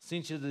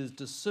 since it is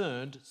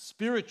discerned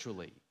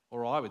spiritually,"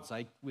 or I would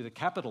say with a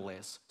capital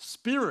S,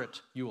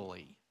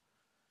 spiritually,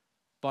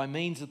 by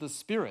means of the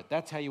Spirit.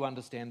 That's how you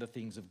understand the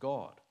things of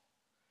God.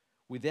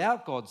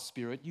 Without God's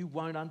Spirit, you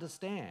won't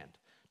understand.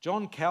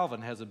 John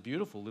Calvin has a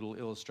beautiful little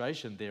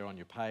illustration there on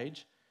your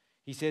page.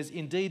 He says,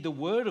 "Indeed, the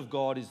word of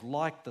God is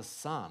like the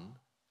sun,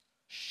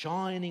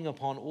 shining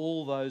upon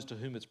all those to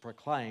whom it's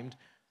proclaimed,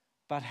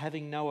 but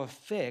having no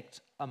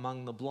effect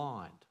among the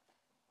blind.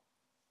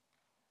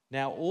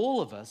 Now,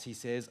 all of us," he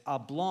says, "are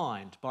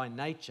blind by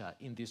nature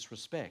in this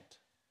respect.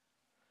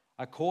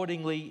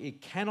 Accordingly,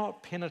 it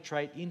cannot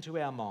penetrate into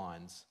our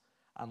minds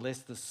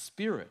unless the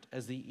Spirit,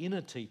 as the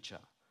inner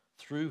teacher,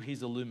 through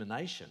his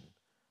illumination,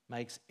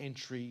 makes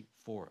entry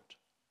for it."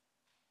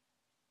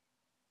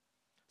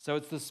 So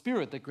it's the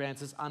Spirit that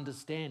grants us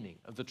understanding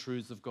of the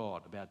truths of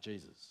God about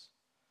Jesus.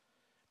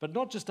 But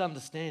not just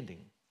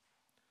understanding.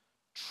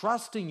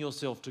 Trusting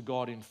yourself to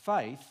God in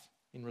faith,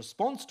 in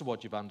response to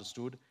what you've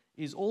understood,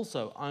 is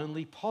also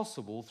only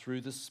possible through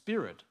the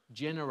Spirit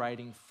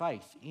generating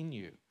faith in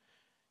you.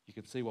 You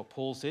can see what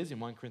Paul says in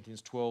 1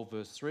 Corinthians 12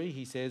 verse 3.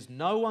 He says,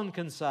 "No one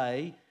can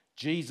say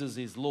Jesus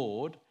is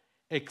Lord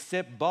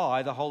except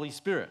by the Holy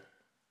Spirit."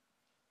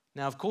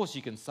 Now, of course,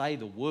 you can say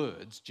the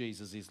words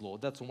Jesus is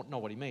Lord. That's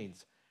not what he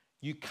means.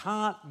 You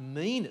can't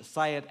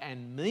say it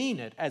and mean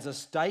it as a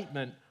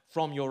statement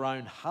from your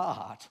own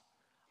heart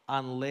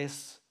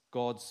unless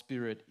God's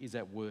Spirit is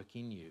at work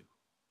in you.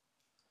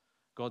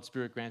 God's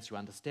Spirit grants you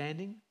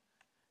understanding,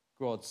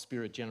 God's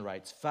Spirit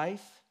generates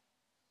faith,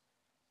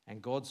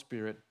 and God's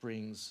Spirit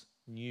brings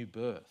new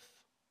birth.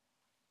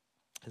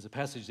 There's a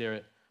passage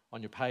there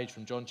on your page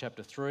from John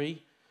chapter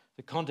 3.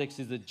 The context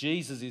is that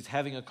Jesus is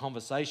having a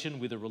conversation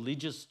with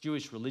a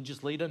Jewish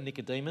religious leader,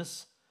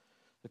 Nicodemus.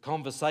 The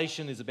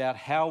conversation is about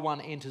how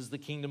one enters the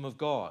kingdom of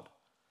God.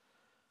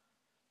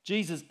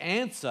 Jesus'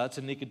 answer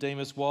to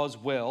Nicodemus was,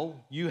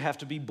 "Well, you have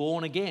to be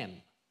born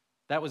again."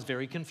 That was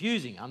very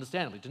confusing,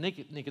 understandably, to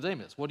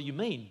Nicodemus. What do you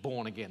mean,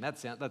 born again? That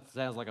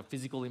sounds like a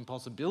physical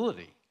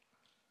impossibility.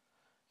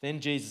 Then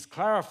Jesus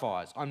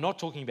clarifies, "I'm not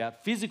talking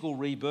about physical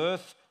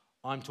rebirth,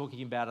 I'm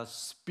talking about a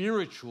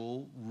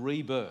spiritual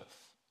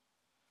rebirth."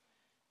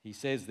 He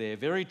says there,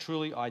 "Very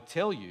truly I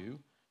tell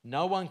you,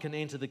 no one can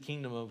enter the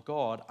kingdom of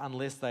God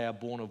unless they are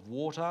born of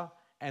water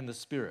and the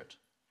Spirit.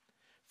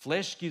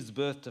 Flesh gives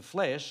birth to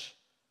flesh,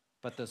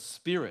 but the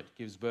Spirit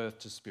gives birth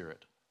to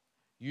spirit.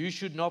 You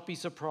should not be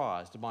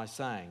surprised at my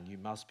saying you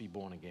must be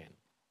born again."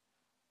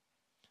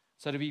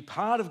 So to be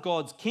part of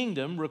God's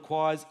kingdom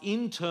requires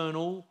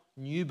internal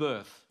new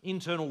birth,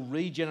 internal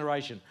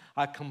regeneration,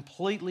 a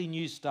completely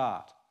new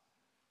start.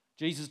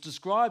 Jesus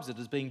describes it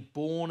as being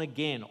born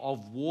again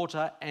of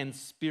water and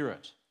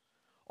Spirit.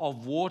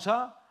 Of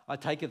water, I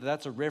take it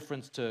that's a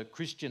reference to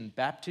Christian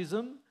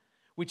baptism,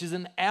 which is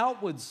an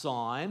outward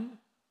sign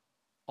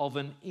of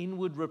an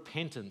inward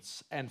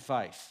repentance and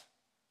faith.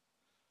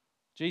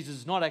 Jesus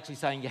is not actually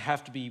saying you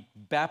have to be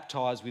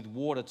baptized with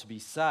water to be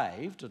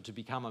saved or to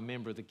become a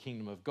member of the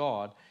kingdom of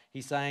God.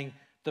 He's saying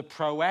the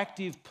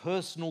proactive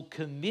personal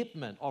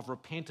commitment of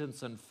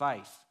repentance and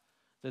faith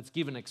that's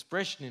given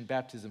expression in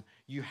baptism,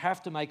 you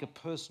have to make a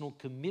personal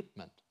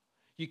commitment.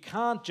 You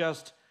can't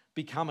just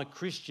become a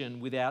Christian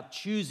without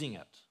choosing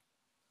it.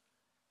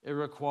 It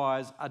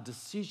requires a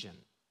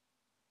decision.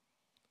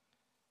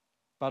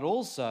 But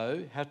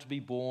also have to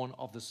be born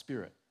of the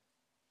Spirit.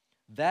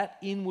 That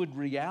inward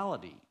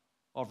reality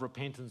of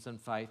repentance and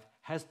faith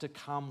has to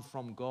come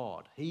from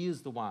God. He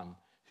is the one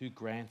who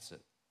grants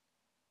it.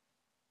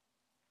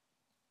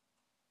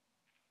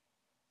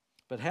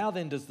 But how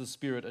then does the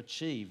Spirit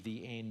achieve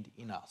the end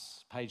in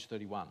us? Page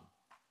 31.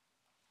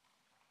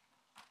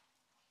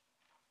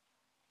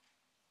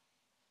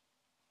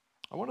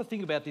 I want to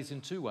think about this in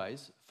two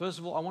ways. First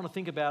of all, I want to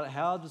think about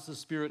how does the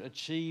Spirit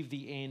achieve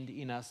the end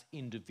in us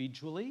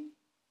individually?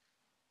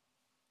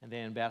 And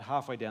then about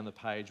halfway down the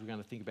page, we're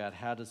going to think about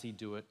how does he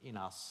do it in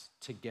us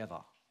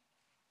together.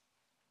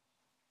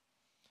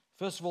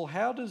 First of all,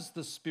 how does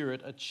the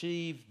Spirit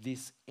achieve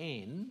this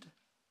end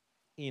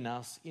in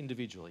us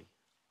individually?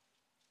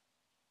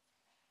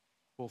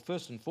 Well,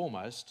 first and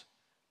foremost,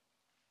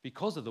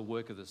 because of the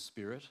work of the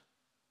Spirit,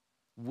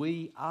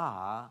 we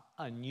are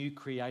a new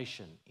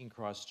creation in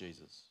Christ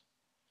Jesus.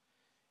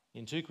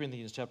 In 2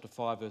 Corinthians chapter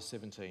 5, verse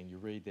 17, you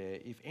read there,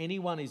 "If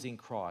anyone is in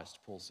Christ,"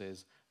 Paul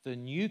says, "the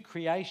new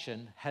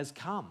creation has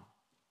come.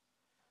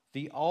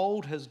 The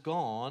old has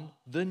gone,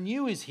 the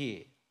new is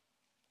here."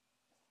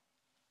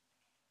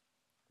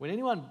 When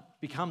anyone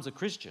becomes a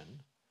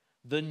Christian,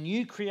 the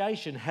new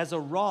creation has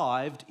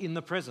arrived in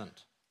the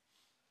present.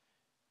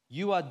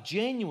 You are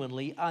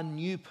genuinely a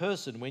new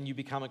person when you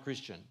become a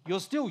Christian. You're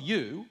still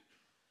you,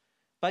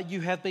 but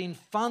you have been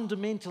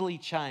fundamentally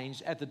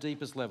changed at the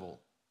deepest level.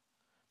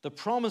 The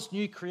promised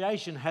new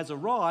creation has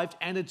arrived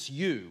and it's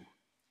you.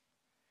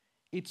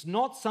 It's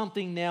not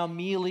something now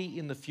merely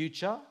in the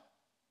future.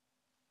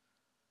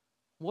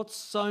 What's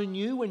so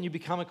new when you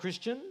become a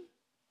Christian?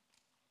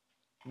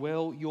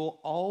 Well, your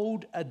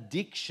old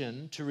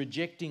addiction to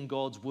rejecting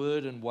God's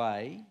word and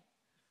way,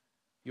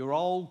 your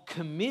old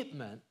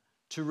commitment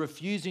to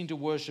refusing to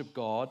worship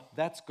God,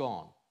 that's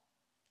gone.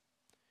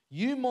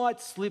 You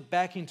might slip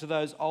back into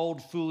those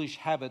old foolish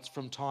habits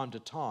from time to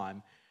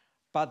time,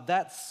 but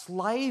that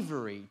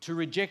slavery to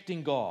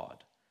rejecting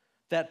God,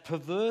 that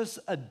perverse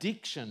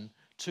addiction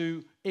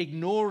to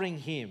ignoring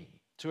Him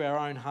to our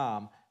own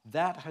harm,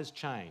 that has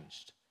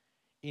changed.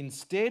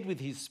 Instead,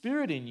 with His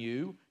Spirit in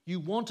you, you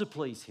want to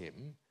please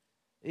Him,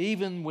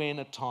 even when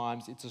at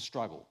times it's a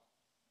struggle.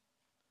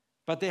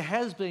 But there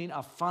has been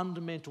a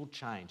fundamental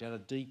change at a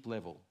deep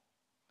level.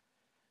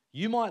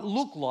 You might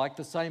look like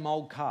the same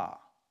old car,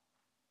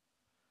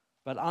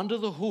 but under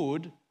the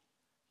hood,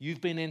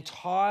 you've been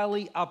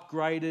entirely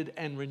upgraded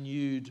and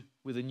renewed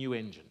with a new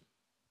engine.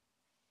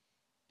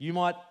 You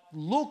might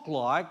look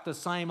like the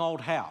same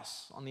old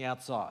house on the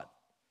outside,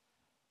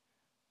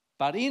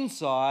 but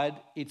inside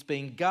it's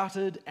been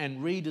gutted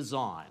and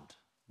redesigned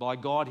by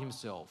God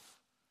Himself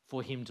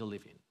for Him to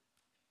live in.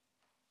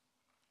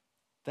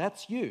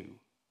 That's you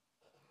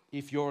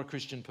if you're a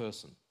Christian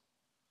person.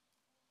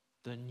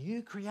 The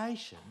new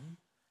creation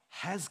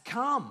has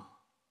come.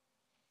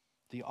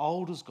 The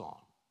old is gone.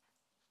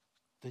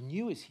 The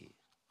new is here.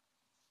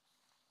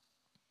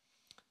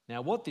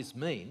 Now, what this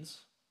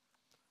means,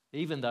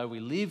 even though we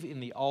live in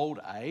the old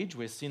age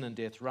where sin and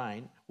death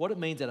reign, what it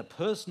means at a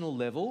personal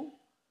level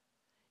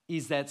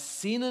is that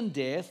sin and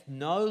death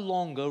no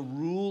longer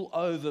rule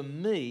over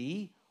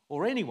me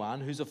or anyone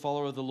who's a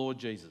follower of the Lord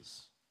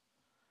Jesus.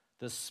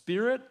 The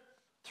Spirit,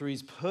 through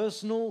His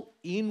personal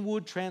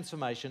inward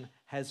transformation,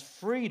 has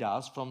freed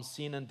us from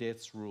sin and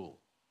death's rule.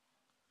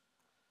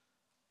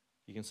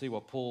 You can see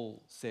what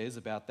Paul says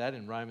about that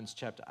in Romans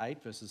chapter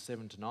 8, verses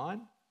 7 to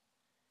 9.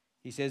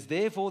 He says,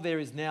 "Therefore there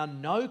is now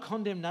no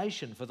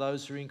condemnation for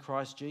those who are in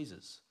Christ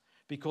Jesus,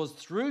 because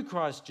through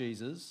Christ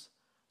Jesus,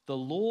 the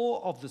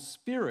law of the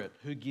Spirit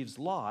who gives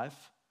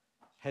life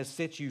has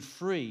set you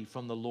free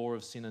from the law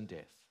of sin and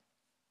death.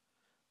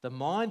 The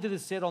mind that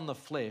is set on the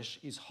flesh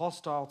is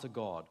hostile to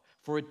God,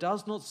 for it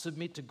does not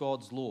submit to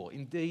God's law.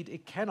 Indeed,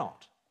 it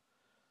cannot.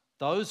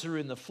 Those who are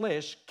in the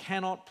flesh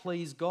cannot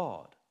please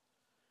God.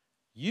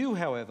 You,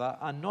 however,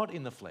 are not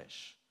in the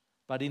flesh,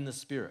 but in the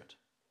Spirit,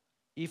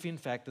 if in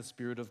fact the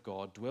Spirit of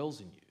God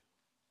dwells in you."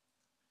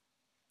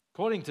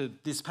 According to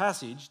this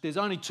passage, there's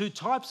only two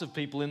types of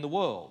people in the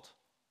world: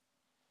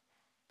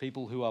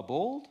 people who are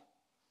bald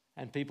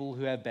and people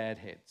who have bad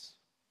heads.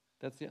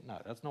 That's it?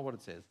 No, that's not what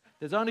it says.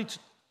 There's only two.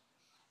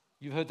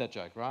 You've heard that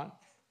joke, right?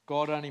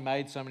 God only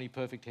made so many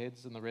perfect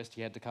heads and the rest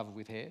He had to cover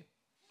with hair.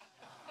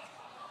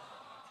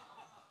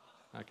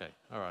 Okay,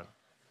 all right.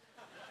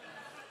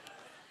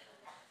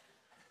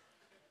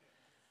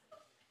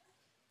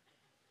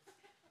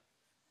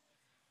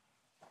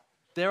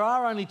 There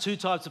are only two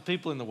types of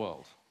people in the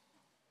world,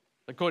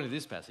 according to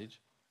this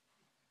passage.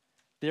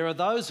 There are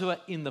those who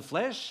are in the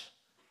flesh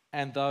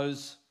and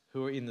those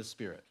who are in the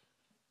Spirit.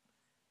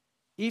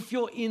 If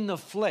you're in the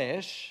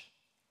flesh,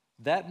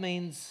 that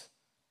means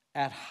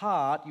at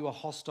heart you are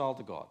hostile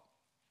to God.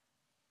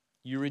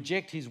 You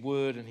reject His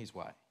word and His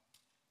way.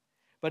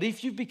 But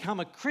if you've become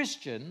a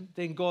Christian,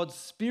 then God's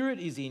Spirit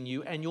is in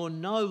you and you're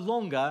no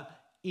longer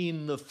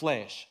in the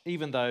flesh,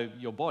 even though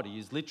your body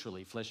is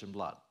literally flesh and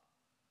blood.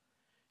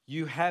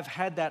 You have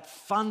had that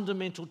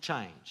fundamental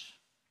change.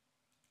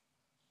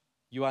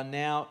 You are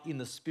now in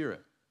the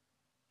Spirit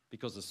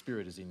because the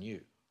Spirit is in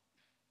you.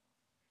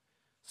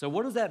 So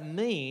what does that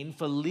mean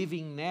for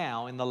living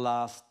now in the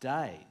last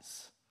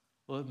days?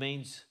 Well, it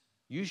means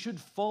you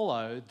should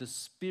follow the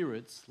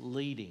Spirit's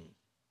leading.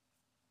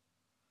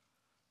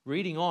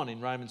 Reading on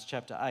in Romans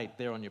chapter 8,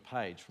 there on your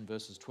page, from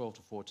verses 12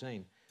 to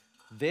 14.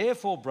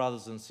 "Therefore,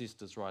 brothers and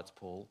sisters," writes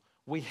Paul,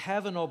 "we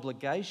have an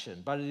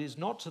obligation, but it is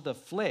not to the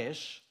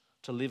flesh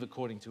to live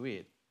according to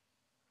it.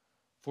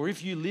 For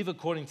if you live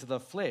according to the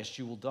flesh,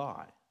 you will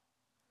die.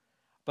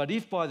 But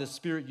if by the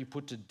Spirit you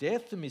put to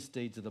death the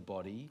misdeeds of the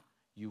body,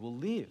 you will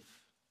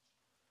live.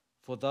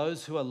 For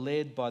those who are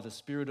led by the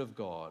Spirit of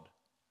God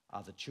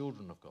are the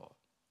children of God."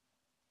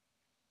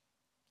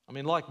 I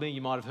mean, like me,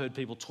 you might have heard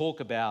people talk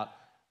about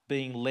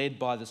being led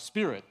by the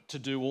Spirit to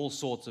do all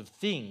sorts of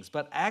things.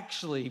 But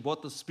actually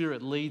what the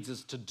Spirit leads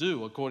us to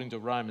do, according to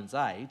Romans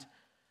 8,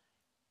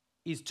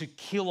 is to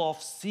kill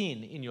off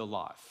sin in your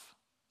life.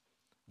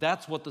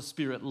 That's what the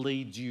Spirit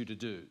leads you to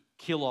do.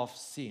 Kill off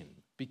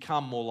sin.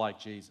 Become more like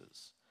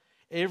Jesus.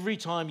 Every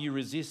time you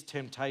resist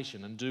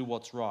temptation and do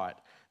what's right,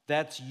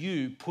 that's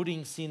you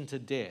putting sin to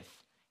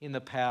death in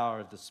the power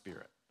of the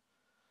Spirit.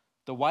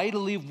 The way to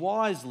live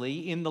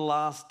wisely in the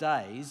last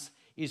days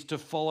is to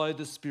follow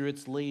the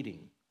Spirit's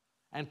leading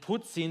and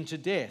put sin to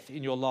death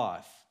in your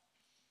life.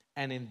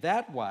 And in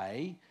that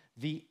way,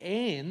 The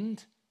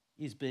end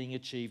is being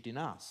achieved in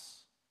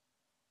us.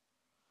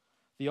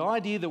 The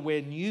idea that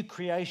we're new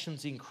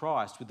creations in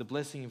Christ with the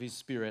blessing of his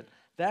Spirit,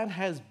 that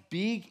has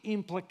big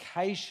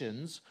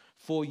implications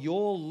for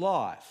your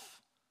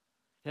life.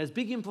 It has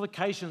big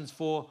implications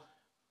for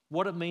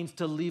what it means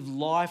to live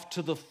life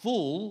to the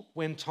full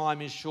when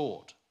time is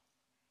short.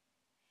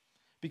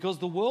 Because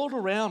the world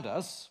around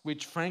us,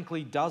 which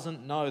frankly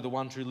doesn't know the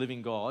one true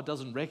living God,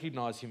 doesn't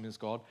recognize him as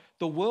God,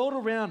 the world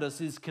around us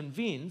is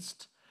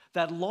convinced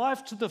that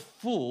life to the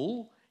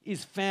full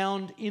is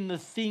found in the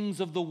things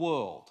of the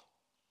world.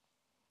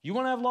 You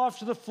want to have life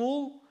to the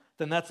full?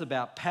 Then that's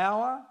about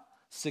power,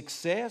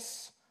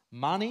 success,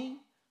 money,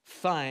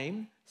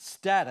 fame,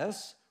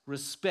 status,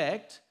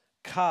 respect,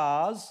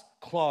 cars,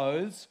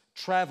 clothes,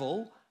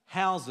 travel,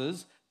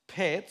 houses,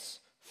 pets,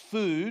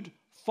 food,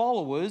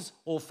 followers,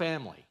 or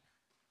family.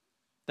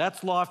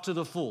 That's life to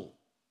the full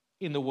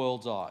in the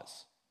world's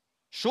eyes.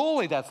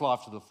 Surely that's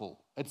life to the full.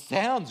 It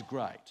sounds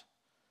great.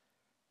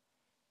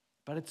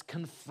 But it's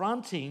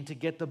confronting to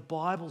get the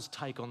Bible's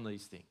take on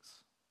these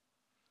things.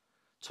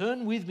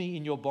 Turn with me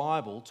in your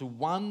Bible to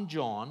 1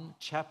 John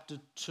chapter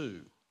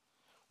 2.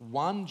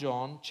 1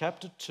 John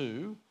chapter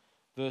 2,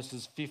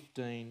 verses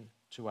 15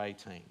 to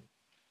 18.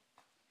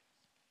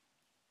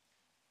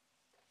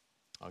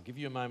 I'll give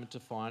you a moment to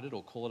find it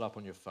or call it up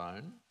on your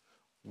phone.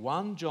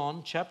 1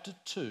 John chapter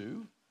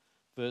 2,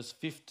 verse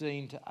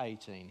 15 to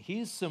 18.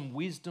 Here's some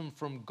wisdom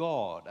from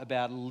God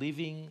about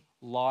living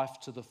life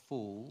to the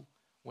full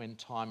when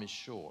time is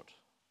short.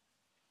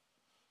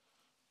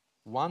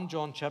 1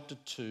 John chapter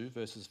 2,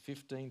 verses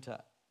 15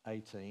 to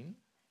 18.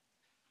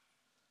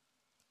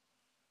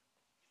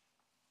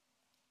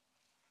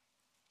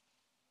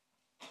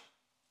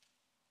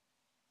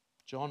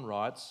 John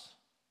writes,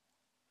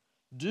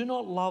 "Do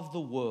not love the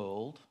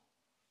world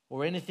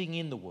or anything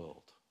in the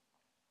world.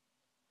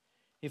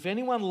 If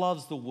anyone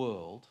loves the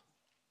world,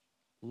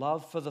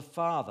 love for the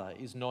Father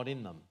is not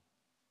in them.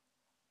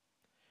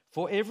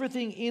 For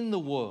everything in the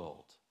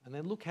world," and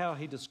then look how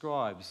he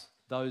describes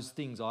those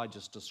things I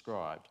just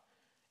described.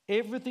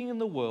 "Everything in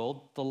the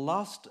world, the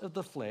lust of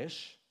the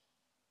flesh,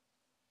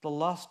 the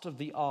lust of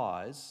the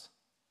eyes,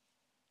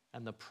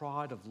 and the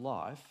pride of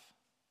life,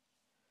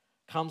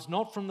 comes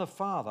not from the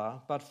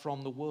Father, but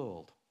from the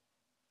world.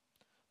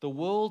 The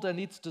world and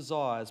its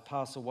desires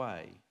pass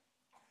away,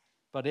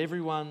 but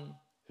everyone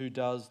who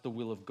does the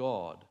will of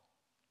God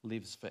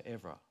lives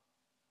forever.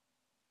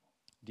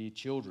 Dear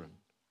children,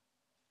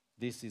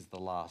 this is the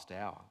last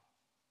hour."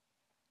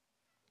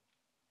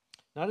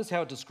 Notice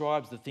how it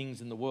describes the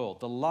things in the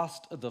world. The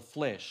lust of the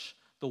flesh,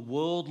 the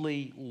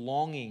worldly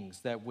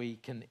longings that we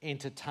can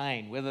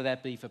entertain, whether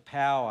that be for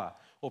power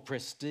or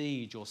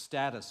prestige or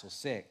status or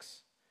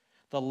sex.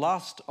 The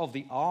lust of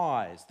the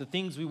eyes, the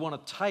things we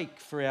want to take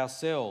for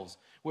ourselves,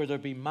 whether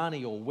it be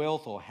money or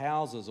wealth or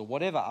houses or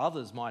whatever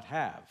others might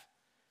have.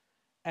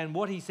 And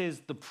what he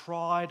says, the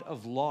pride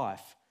of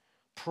life.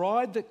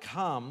 Pride that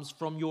comes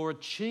from your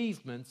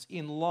achievements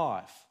in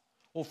life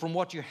or from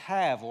what you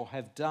have or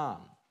have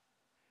done.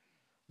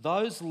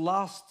 Those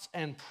lusts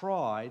and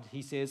pride,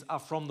 he says, are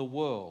from the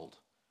world.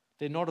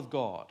 They're not of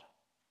God.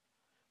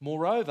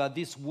 Moreover,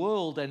 this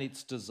world and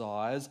its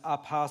desires are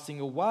passing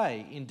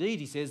away. Indeed,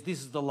 he says,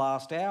 this is the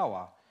last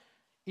hour.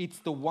 It's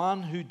the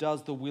one who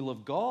does the will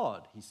of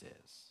God, he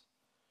says,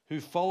 who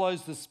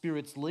follows the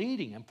Spirit's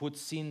leading and puts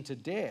sin to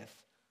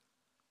death.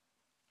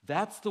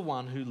 That's the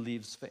one who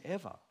lives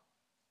forever.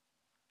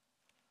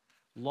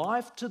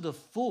 Life to the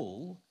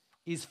full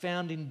is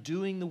found in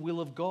doing the will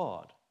of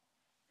God,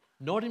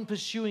 not in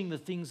pursuing the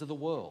things of the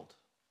world.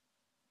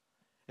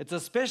 It's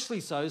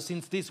especially so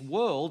since this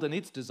world and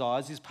its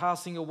desires is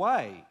passing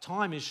away.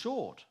 Time is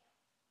short.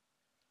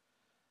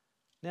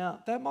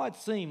 Now, that might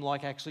seem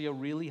like actually a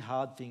really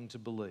hard thing to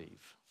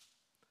believe,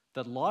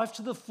 that life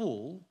to the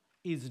full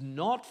is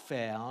not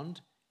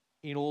found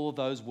in all of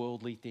those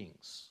worldly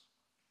things.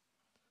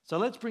 So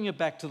let's bring it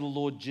back to the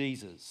Lord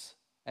Jesus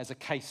as a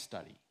case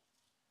study.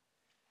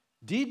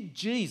 Did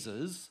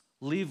Jesus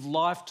live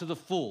life to the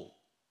full?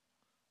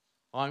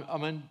 I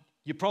mean,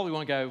 you probably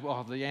want to go,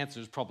 well, the answer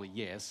is probably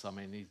yes. I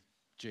mean, he's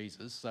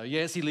Jesus. So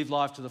yes, he lived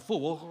life to the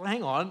full. Well,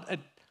 hang on.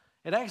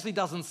 It actually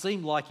doesn't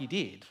seem like he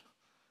did.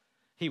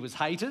 He was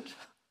hated.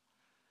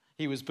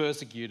 He was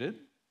persecuted.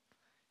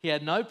 He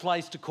had no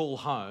place to call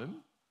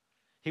home.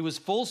 He was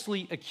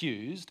falsely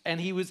accused, and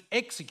he was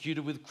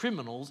executed with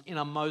criminals in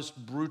a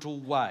most brutal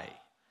way.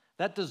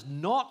 That does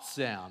not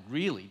sound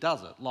really,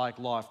 does it, like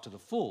life to the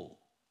full?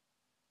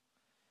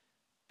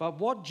 But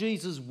what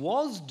Jesus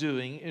was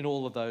doing in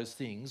all of those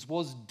things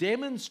was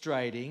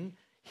demonstrating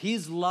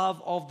his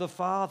love of the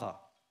Father.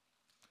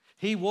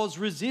 He was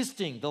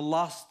resisting the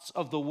lusts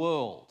of the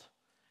world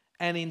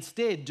and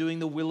instead doing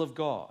the will of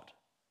God.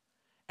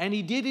 And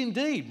he did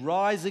indeed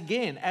rise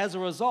again as a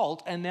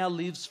result and now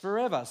lives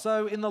forever.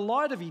 So in the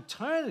light of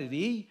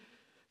eternity,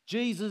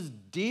 Jesus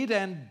did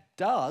and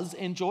does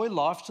enjoy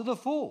life to the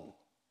full.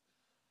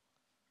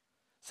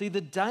 See,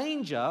 the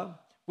danger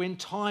when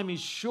time is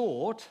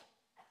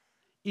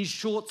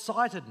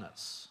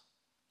short-sightedness.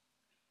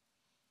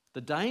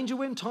 The danger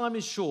when time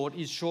is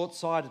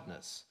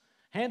short-sightedness.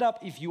 Hand up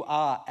if you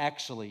are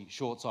actually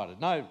short-sighted.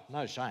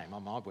 No shame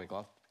on my work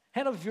life.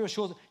 Hand up if you're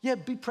yeah,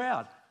 be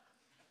proud.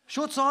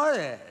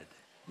 Short-sighted,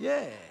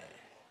 yeah.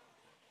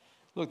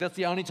 Look, that's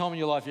the only time in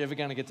your life you're ever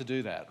going to get to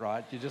do that,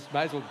 right? You just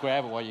may as well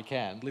grab it while you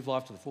can. Live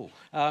life to the full.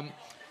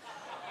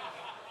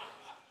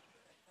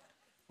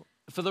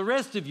 For the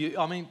rest of you,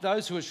 I mean,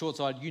 those who are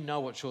short-sighted, you know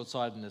what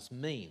short-sightedness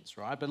means,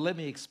 right? But let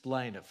me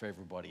explain it for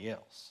everybody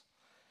else.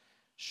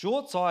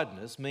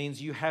 Short-sightedness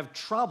means you have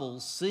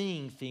trouble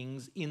seeing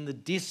things in the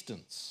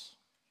distance.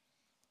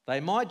 They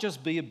might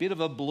just be a bit of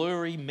a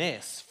blurry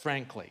mess,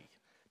 frankly,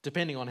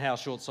 depending on how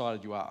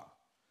short-sighted you are.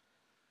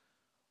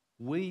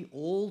 We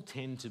all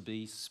tend to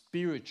be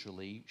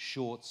spiritually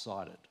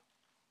short-sighted.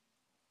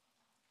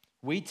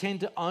 We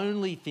tend to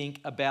only think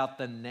about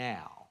the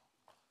now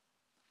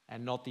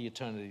and not the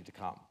eternity to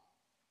come.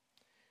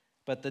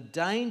 But the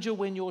danger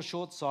when you're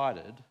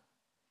short-sighted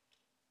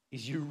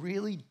is you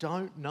really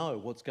don't know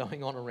what's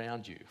going on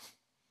around you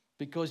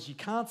because you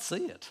can't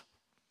see it,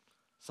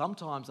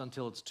 sometimes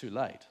until it's too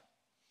late.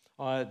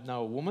 I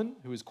know a woman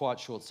who is quite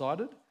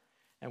short-sighted,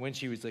 and when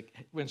she was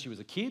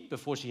a kid,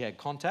 before she had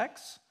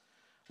contacts,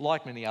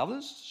 like many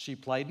others, she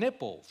played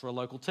netball for a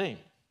local team.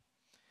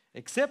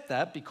 Except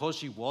that because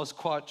she was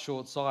quite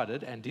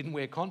short-sighted and didn't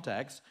wear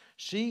contacts,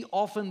 she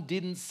often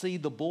didn't see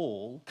the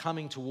ball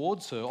coming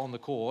towards her on the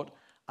court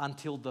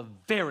until the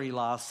very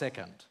last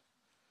second.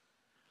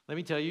 Let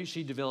me tell you,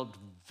 she developed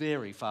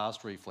very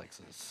fast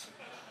reflexes.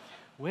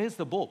 Where's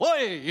the ball?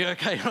 Oi!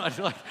 Okay, right,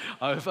 like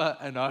over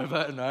and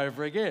over and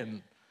over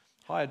again.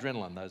 High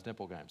adrenaline, those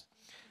netball games.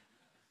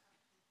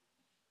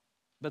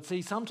 But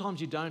see, sometimes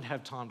you don't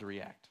have time to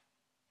react.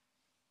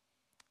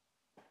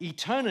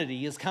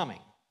 Eternity is coming.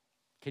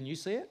 Can you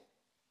see it?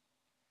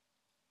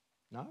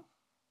 No?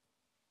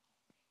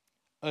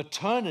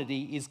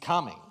 Eternity is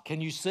coming.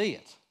 Can you see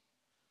it?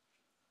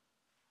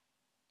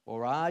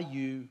 Or are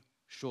you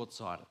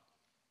short-sighted?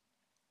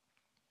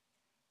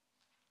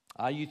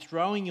 Are you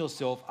throwing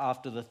yourself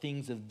after the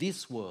things of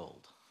this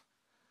world,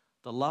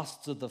 the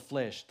lusts of the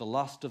flesh, the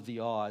lust of the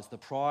eyes, the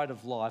pride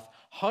of life,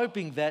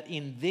 hoping that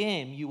in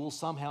them you will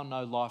somehow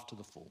know life to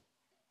the full?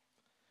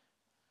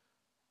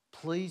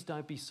 Please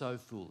don't be so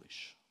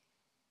foolish.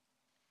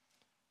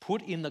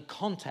 Put in the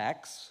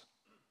contacts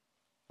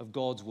of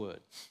God's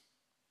word.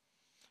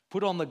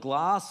 Put on the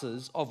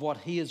glasses of what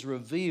he has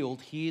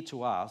revealed here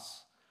to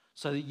us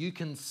so that you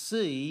can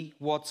see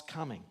what's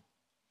coming.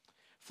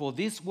 For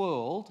this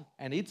world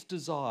and its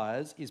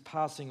desires is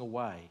passing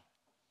away.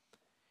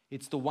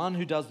 It's the one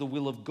who does the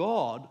will of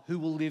God who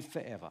will live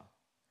forever.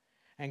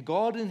 And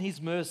God in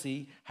his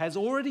mercy has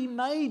already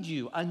made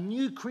you a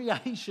new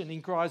creation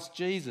in Christ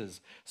Jesus.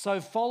 So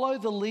follow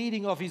the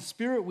leading of his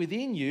Spirit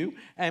within you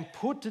and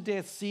put to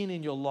death sin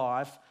in your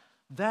life.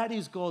 That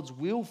is God's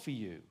will for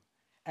you.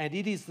 And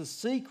it is the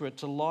secret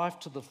to life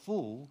to the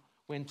full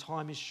when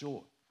time is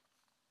short.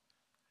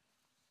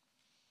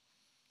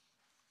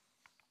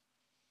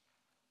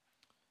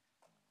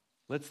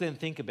 Let's then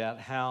think about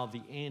how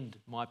the end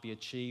might be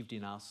achieved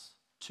in us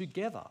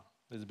together.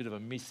 There's a bit of a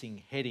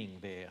missing heading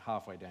there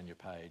halfway down your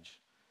page.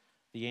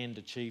 The end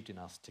achieved in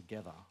us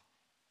together.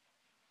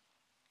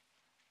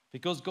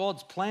 Because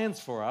God's plans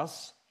for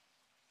us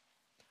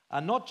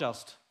are not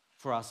just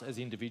for us as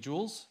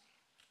individuals,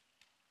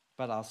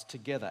 but us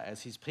together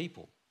as his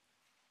people.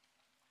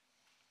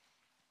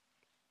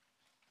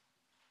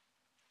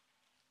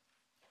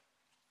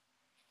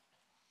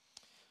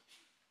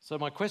 So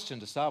my question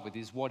to start with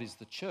is, what is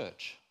the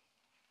church?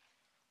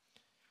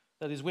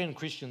 That is, when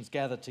Christians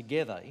gather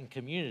together in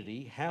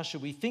community, how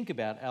should we think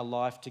about our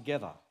life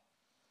together?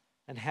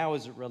 And how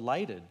is it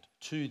related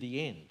to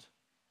the end?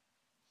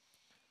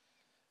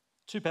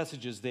 Two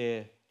passages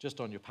there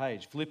just on your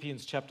page.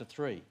 Philippians chapter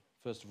 3,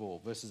 first of all,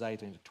 verses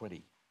 18 to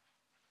 20.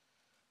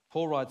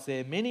 Paul writes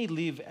there, "Many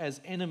live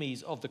as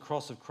enemies of the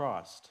cross of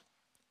Christ.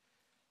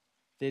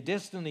 Their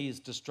destiny is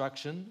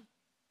destruction,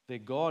 their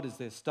God is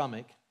their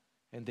stomach,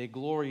 and their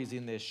glory is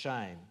in their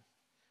shame.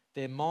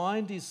 Their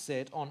mind is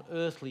set on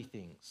earthly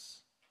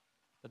things."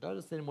 But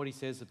notice then what he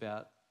says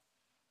about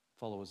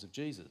followers of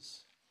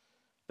Jesus.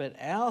 "But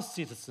our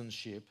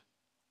citizenship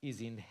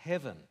is in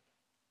heaven."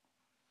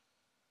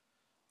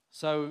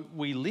 So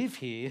we live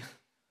here,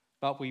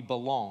 but we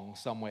belong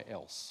somewhere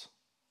else.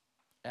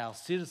 Our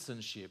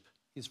citizenship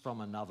is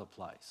from another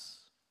place.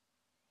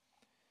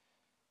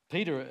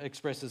 Peter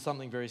expresses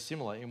something very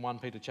similar in 1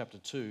 Peter chapter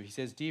 2. He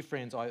says, "Dear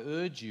friends, I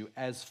urge you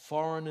as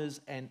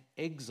foreigners and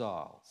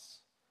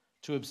exiles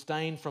to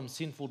abstain from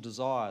sinful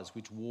desires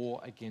which war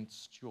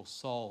against your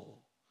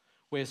soul.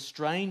 We're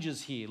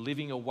strangers here,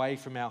 living away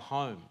from our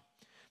home."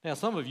 Now,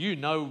 some of you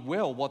know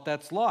well what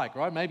that's like,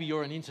 right? Maybe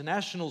you're an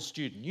international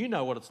student. You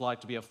know what it's like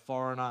to be a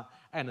foreigner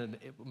and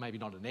maybe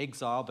not an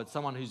exile, but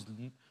someone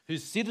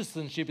whose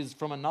citizenship is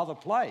from another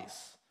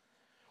place.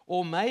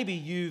 Or maybe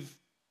you've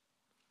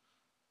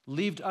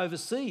lived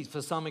overseas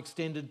for some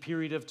extended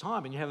period of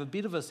time and you have a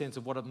bit of a sense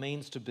of what it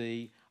means to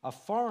be a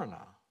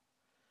foreigner.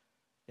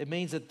 It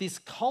means that this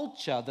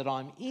culture that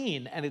I'm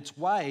in and its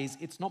ways,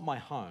 it's not my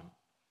home.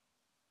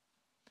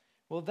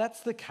 Well, that's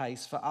the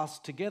case for us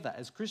together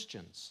as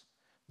Christians.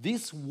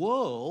 This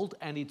world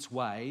and its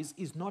ways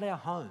is not our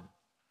home.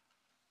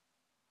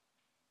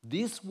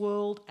 This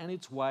world and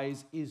its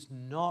ways is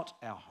not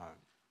our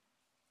home.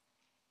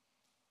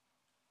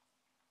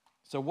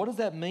 So what does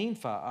that mean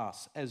for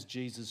us as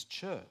Jesus'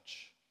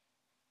 church?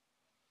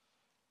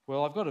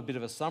 Well, I've got a bit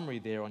of a summary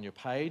there on your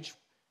page,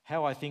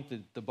 how I think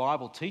that the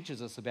Bible teaches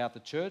us about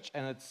the church,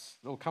 and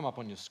it'll come up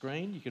on your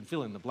screen. You can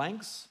fill in the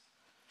blanks.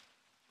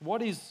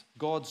 What is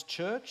God's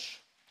church?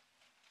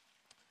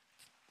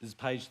 This is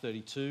page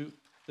 32.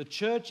 The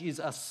church is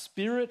a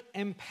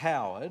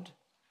spirit-empowered,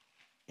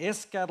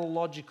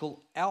 eschatological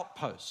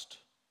outpost,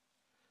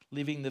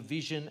 living the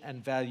vision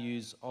and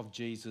values of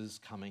Jesus'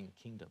 coming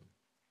kingdom.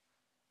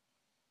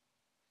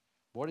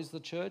 What is the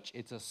church?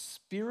 It's a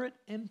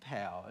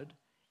spirit-empowered,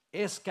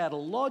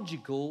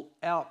 eschatological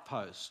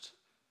outpost.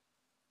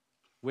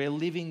 We're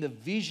living the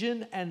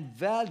vision and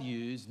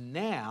values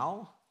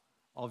now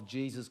of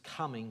Jesus'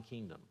 coming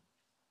kingdom.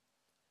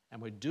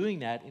 And we're doing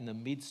that in the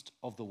midst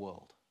of the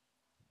world.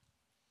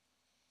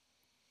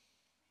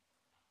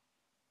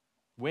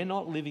 We're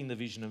not living the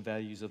vision and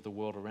values of the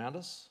world around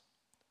us.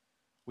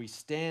 We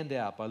stand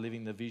out by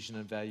living the vision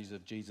and values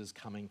of Jesus'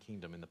 coming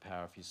kingdom in the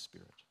power of his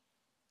Spirit.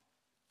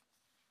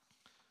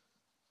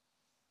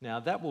 Now,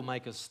 that will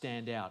make us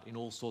stand out in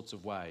all sorts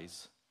of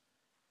ways.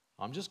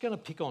 I'm just going to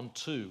pick on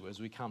two as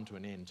we come to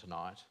an end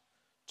tonight.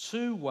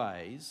 Two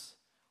ways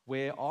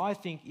where I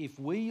think if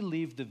we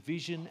live the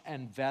vision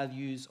and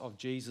values of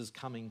Jesus'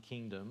 coming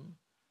kingdom,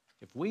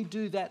 if we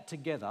do that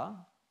together,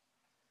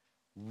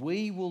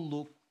 we will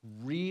look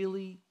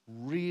really,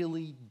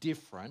 really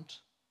different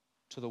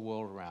to the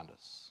world around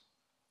us.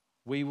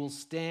 We will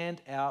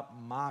stand out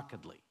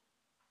markedly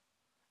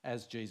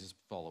as Jesus'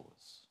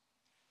 followers.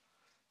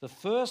 The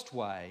first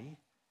way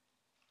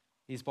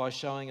is by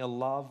showing a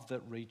love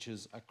that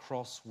reaches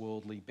across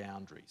worldly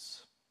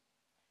boundaries.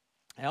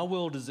 Our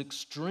world is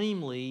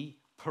extremely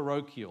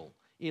parochial.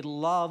 It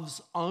loves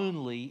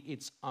only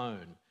its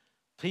own,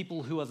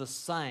 people who are the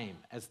same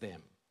as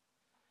them.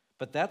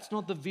 But that's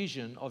not the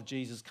vision of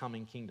Jesus'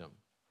 coming kingdom.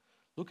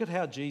 Look at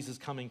how Jesus'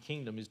 coming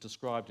kingdom is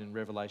described in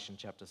Revelation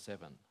chapter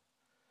 7.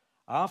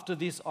 After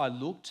this I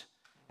looked,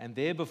 and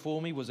there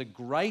before me was a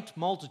great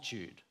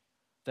multitude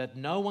that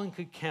no one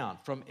could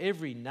count, from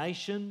every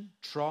nation,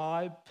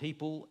 tribe,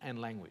 people, and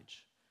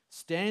language,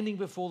 standing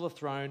before the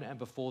throne and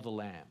before the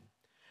Lamb.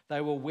 They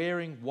were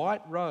wearing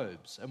white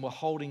robes and were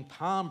holding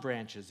palm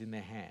branches in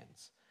their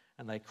hands.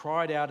 And they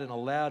cried out in a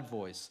loud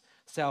voice,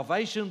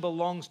 "Salvation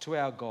belongs to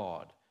our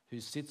God,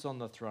 who sits on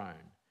the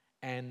throne,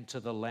 and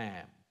to the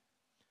Lamb."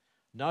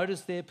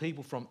 Notice there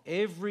people from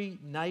every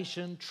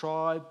nation,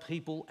 tribe,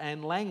 people,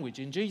 and language.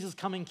 In Jesus'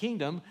 coming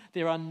kingdom,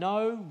 there are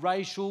no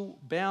racial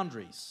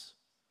boundaries.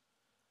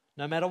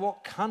 No matter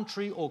what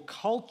country or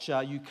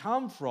culture you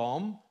come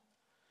from,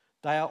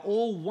 they are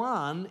all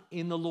one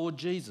in the Lord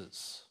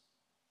Jesus.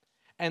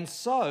 And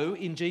so,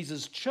 in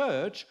Jesus'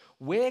 church,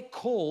 we're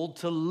called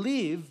to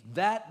live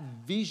that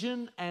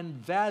vision and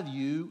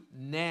value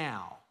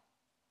now.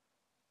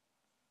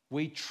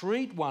 We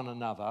treat one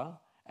another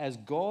as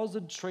God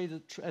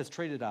has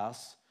treated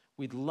us,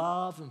 with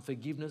love and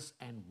forgiveness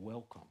and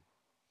welcome.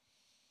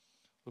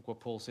 Look what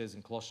Paul says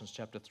in Colossians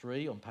chapter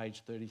 3 on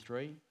page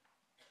 33.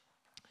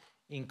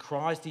 In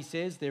Christ, he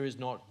says, there is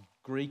not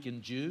Greek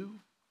and Jew,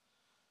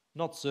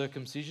 not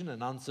circumcision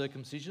and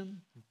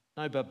uncircumcision,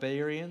 no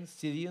barbarian,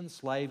 Scythian,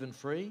 slave and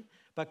free,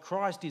 but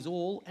Christ is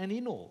all and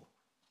in all.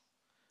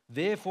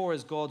 Therefore,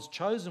 as God's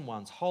chosen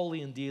ones,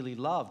 holy and dearly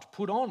loved,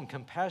 put on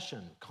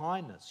compassion,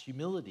 kindness,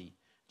 humility,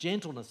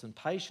 gentleness and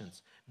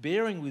patience,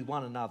 bearing with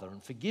one another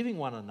and forgiving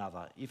one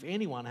another if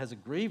anyone has a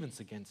grievance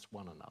against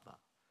one another.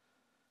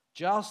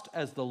 Just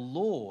as the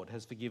Lord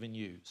has forgiven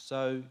you,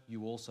 so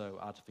you also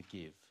are to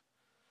forgive.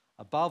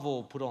 Above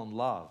all, put on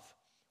love,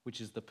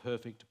 which is the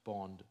perfect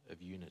bond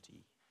of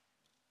unity.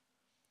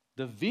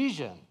 The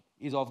vision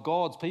is of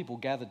God's people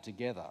gathered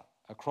together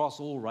across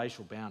all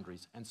racial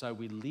boundaries, and so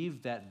we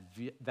live that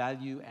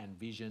value and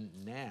vision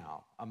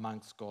now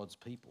amongst God's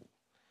people.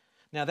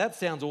 Now, that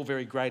sounds all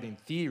very great in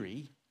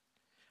theory.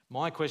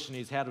 My question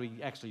is, how do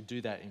we actually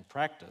do that in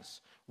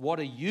practice? What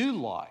are you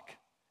like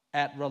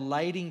at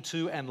relating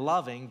to and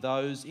loving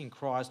those in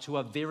Christ who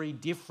are very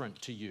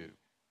different to you?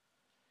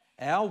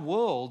 Our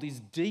world is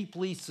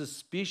deeply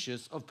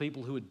suspicious of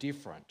people who are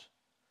different.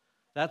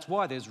 That's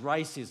why there's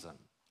racism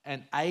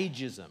and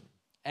ageism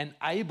and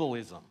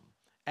ableism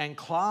and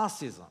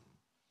classism.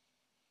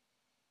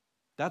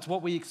 That's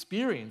what we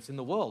experience in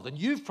the world, and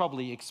you've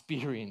probably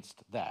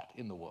experienced that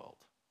in the world.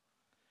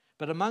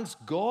 But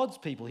amongst God's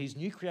people, his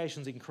new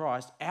creations in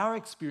Christ, our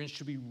experience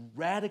should be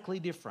radically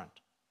different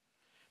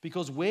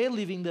because we're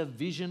living the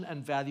vision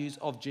and values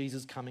of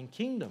Jesus' coming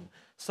kingdom.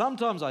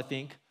 Sometimes I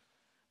think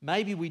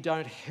maybe we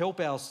don't help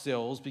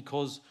ourselves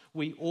because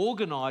we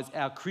organise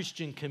our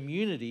Christian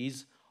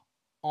communities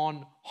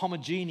on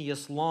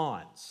homogeneous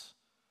lines,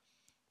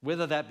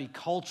 whether that be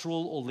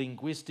cultural or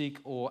linguistic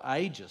or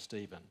ageist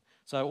even.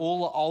 So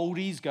all the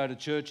oldies go to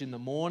church in the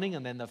morning,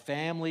 and then the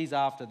families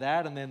after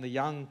that, and then the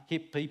young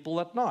hip people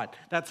at night.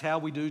 That's how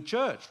we do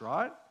church,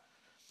 right?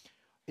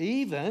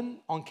 Even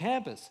on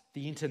campus,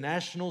 the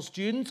international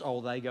students,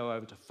 they go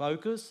over to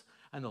Focus,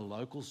 and the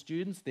local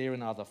students, they're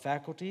in other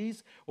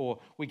faculties. Or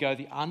we go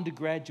the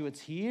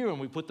undergraduates here, and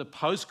we put the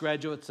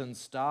postgraduates and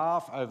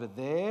staff over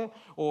there.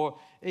 Or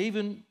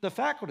even the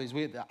faculties,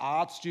 the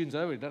art students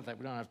over, we don't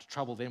have to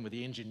trouble them with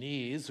the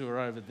engineers who are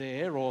over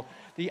there, or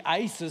the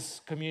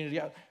ACES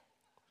community.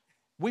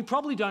 We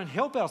probably don't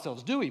help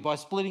ourselves, do we, by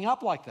splitting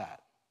up like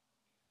that?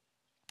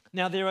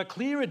 Now, there are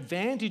clear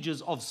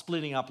advantages of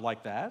splitting up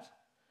like that.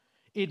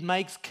 It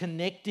makes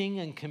connecting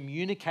and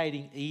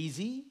communicating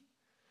easy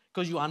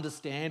because you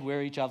understand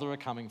where each other are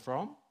coming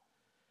from.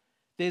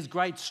 There's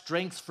great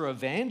strengths for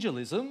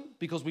evangelism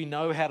because we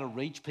know how to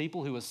reach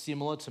people who are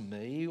similar to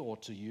me or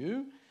to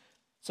you.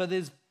 So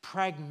there's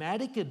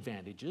pragmatic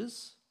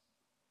advantages,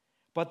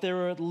 but there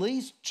are at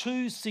least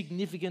two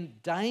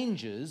significant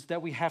dangers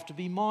that we have to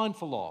be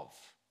mindful of.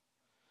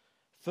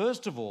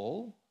 First of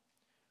all,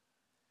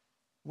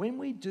 when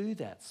we do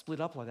that, split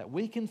up like that,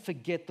 we can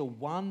forget the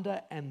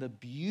wonder and the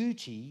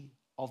beauty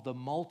of the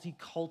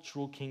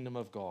multicultural kingdom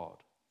of God,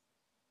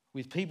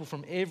 with people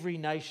from every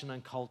nation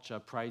and culture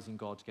praising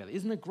God together.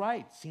 Isn't it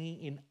great singing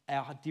in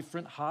our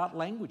different heart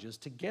languages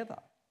together?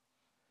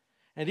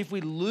 And if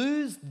we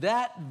lose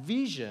that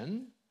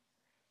vision,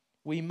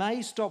 we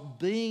may stop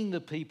being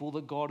the people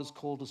that God has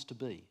called us to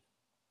be.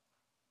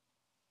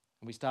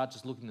 And we start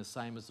just looking the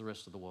same as the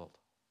rest of the world.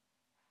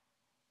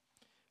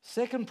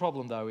 Second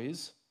problem, though,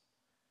 is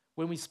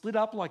when we split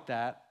up like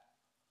that,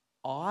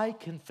 I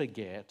can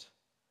forget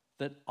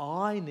that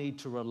I need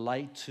to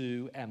relate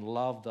to and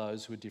love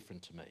those who are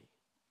different to me.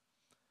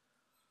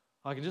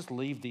 I can just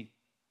leave the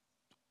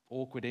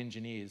awkward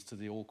engineers to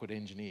the awkward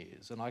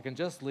engineers, and I can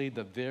just leave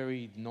the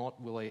very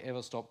not will they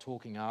ever stop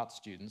talking art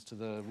students to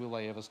the will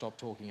they ever stop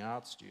talking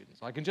art students.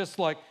 I can just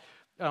and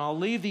I'll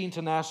leave the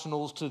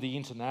internationals to the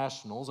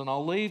internationals, and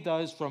I'll leave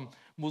those from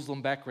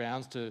Muslim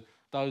backgrounds to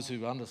those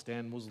who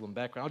understand Muslim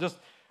background.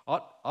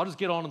 I'll just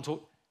get on and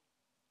talk.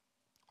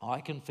 I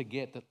can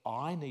forget that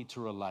I need to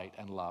relate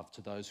and love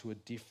to those who are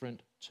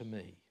different to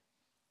me.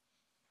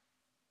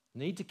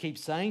 Need to keep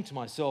saying to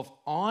myself,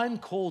 I'm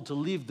called to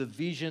live the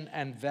vision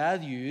and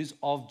values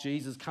of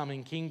Jesus'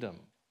 coming kingdom.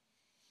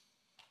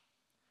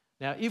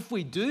 Now, if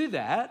we do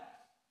that,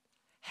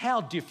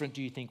 how different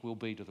do you think we'll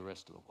be to the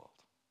rest of the world?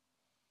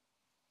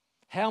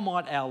 How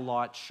might our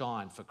light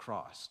shine for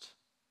Christ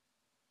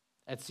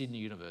at Sydney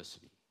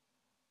University?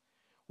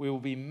 We will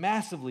be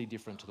massively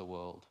different to the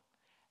world.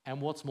 And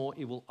what's more,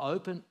 it will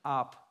open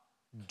up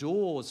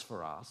doors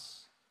for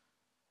us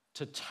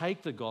to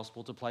take the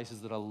gospel to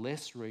places that are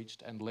less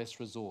reached and less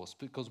resourced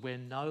because we're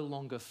no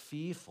longer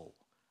fearful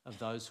of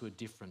those who are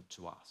different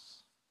to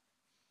us.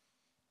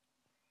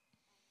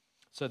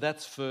 So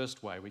that's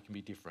first way we can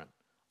be different.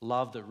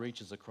 Love that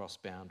reaches across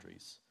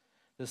boundaries.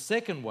 The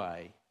second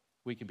way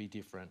we can be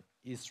different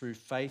is through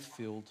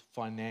faith-filled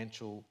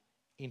financial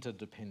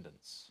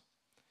interdependence.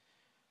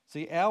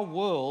 See, our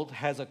world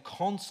has a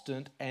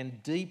constant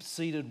and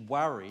deep-seated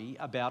worry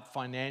about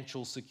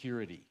financial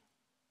security.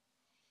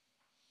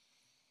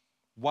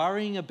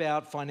 Worrying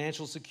about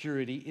financial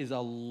security is a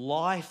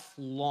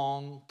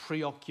lifelong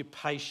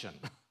preoccupation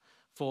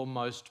for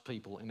most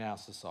people in our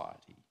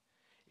society.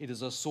 It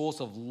is a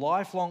source of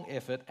lifelong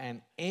effort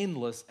and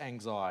endless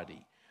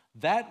anxiety.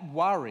 That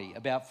worry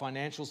about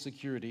financial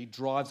security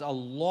drives a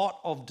lot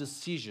of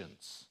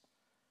decisions.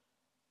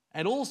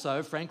 And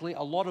also, frankly,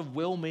 a lot of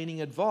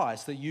well-meaning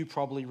advice that you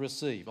probably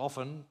receive,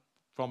 often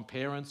from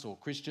parents or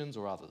Christians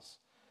or others.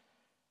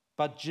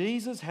 But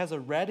Jesus has a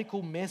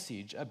radical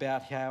message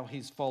about how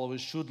his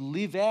followers should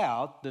live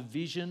out the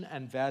vision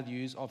and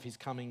values of his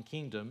coming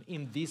kingdom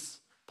in this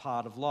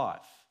part of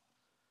life.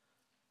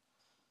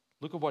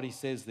 Look at what he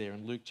says there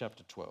in Luke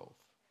chapter 12.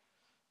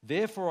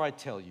 Therefore I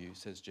tell you,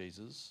 says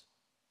Jesus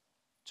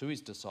to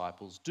his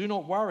disciples, do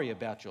not worry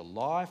about your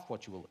life,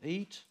 what you will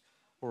eat,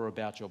 or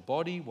about your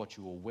body, what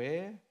you will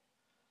wear.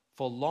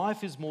 For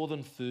life is more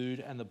than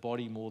food, and the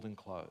body more than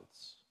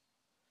clothes.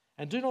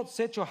 And do not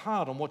set your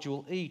heart on what you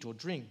will eat or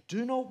drink.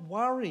 Do not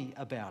worry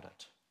about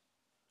it.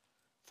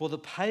 For the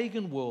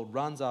pagan world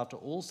runs after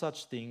all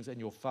such things, and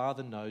your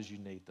Father knows you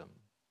need them.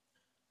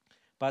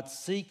 But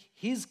seek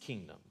his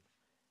kingdom,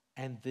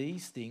 and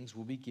these things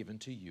will be given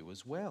to you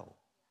as well.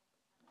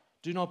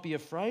 Do not be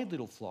afraid,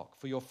 little flock,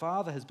 for your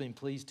Father has been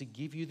pleased to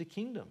give you the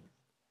kingdom.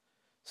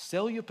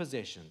 Sell your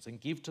possessions and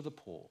give to the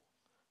poor.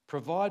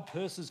 Provide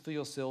purses for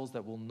yourselves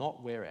that will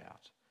not wear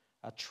out,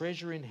 a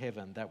treasure in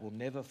heaven that will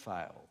never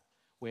fail,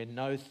 where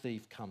no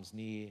thief comes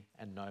near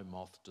and no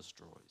moth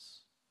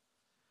destroys.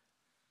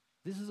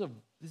 This is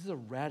a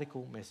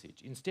radical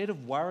message. Instead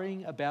of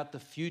worrying about the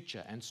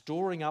future and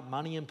storing up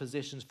money and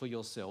possessions for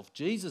yourself,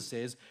 Jesus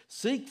says,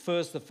 seek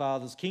first the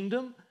Father's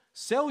kingdom,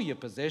 sell your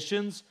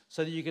possessions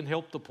so that you can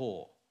help the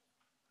poor.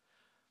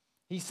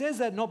 He says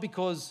that not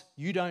because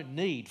you don't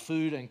need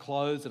food and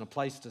clothes and a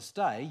place to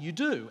stay. You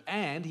do.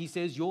 And he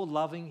says your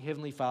loving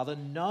Heavenly Father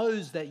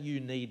knows that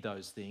you need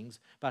those things,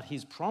 but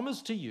his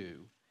promise to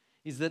you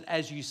is that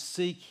as you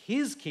seek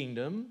his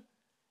kingdom,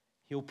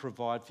 he'll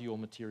provide for your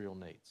material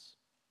needs.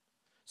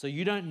 So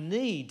you don't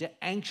need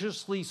to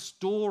anxiously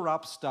store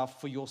up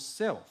stuff for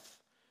yourself.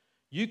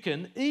 You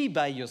can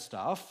eBay your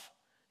stuff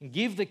and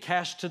give the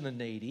cash to the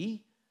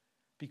needy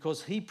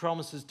because he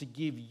promises to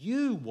give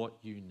you what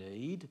you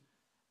need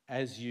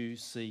as you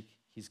seek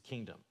his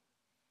kingdom.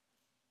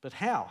 But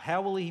how?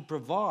 How will he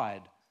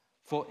provide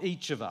for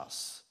each of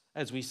us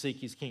as we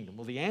seek his kingdom?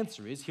 Well, the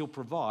answer is he'll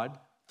provide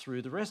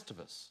through the rest of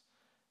us.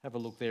 Have a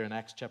look there in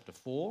Acts chapter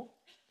 4.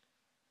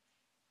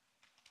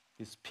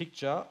 This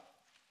picture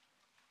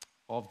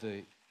of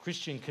the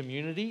Christian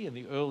community in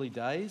the early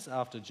days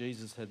after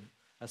Jesus had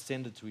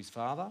ascended to his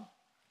Father.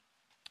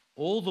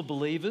 All the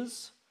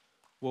believers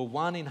were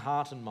one in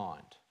heart and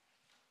mind.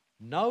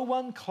 No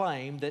one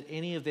claimed that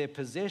any of their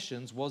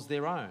possessions was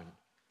their own,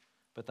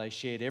 but they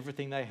shared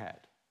everything they had.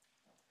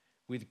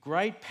 With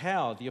great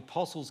power, the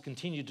apostles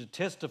continued to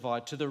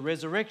testify to the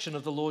resurrection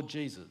of the Lord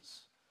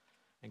Jesus.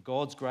 And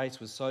God's grace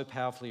was so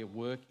powerfully at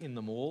work in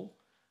them all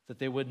that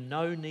there were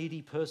no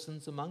needy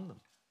persons among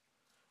them.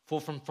 For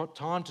from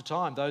time to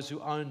time, those who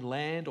owned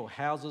land or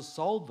houses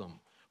sold them,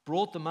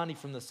 brought the money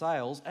from the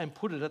sales and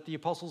put it at the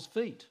apostles'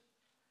 feet.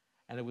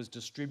 And it was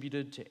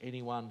distributed to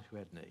anyone who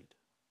had need.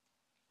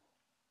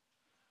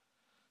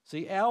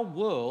 See, our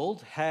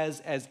world has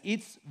as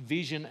its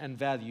vision and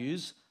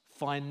values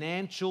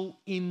financial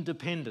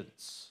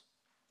independence.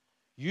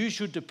 You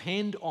should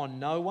depend on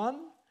no one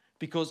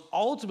because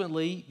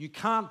ultimately you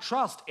can't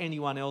trust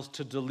anyone else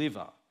to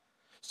deliver.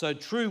 So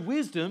true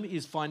wisdom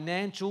is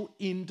financial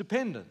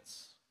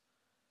independence.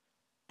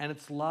 And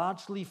it's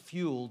largely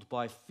fueled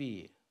by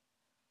fear.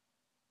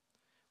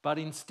 But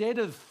instead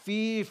of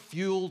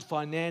fear-fueled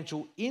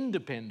financial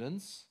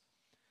independence,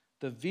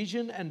 the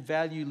vision and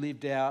value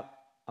lived out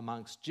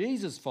amongst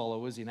Jesus'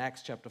 followers in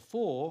Acts chapter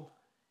 4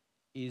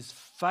 is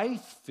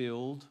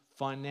faith-filled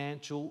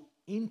financial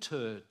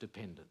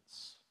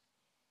interdependence.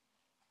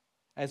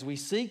 As we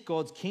seek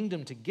God's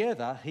kingdom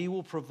together, he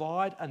will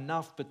provide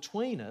enough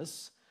between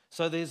us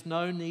so there's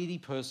no needy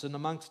person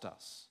amongst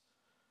us.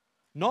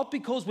 Not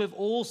because we've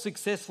all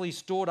successfully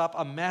stored up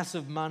a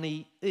massive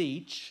money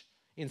each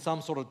in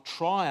some sort of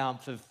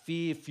triumph of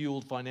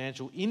fear-fueled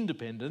financial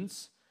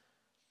independence.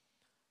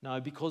 No,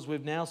 because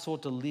we've now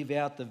sought to live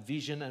out the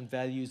vision and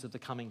values of the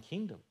coming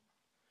kingdom,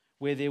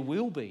 where there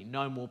will be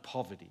no more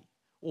poverty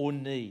or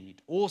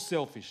need or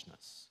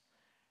selfishness.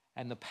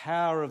 And the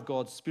power of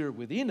God's Spirit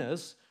within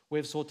us,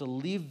 we've sought to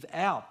live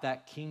out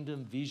that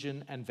kingdom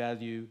vision and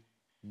value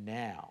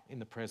now, in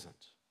the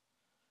present.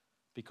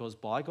 Because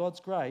by God's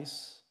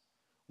grace,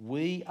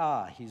 we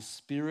are his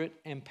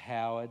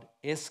Spirit-empowered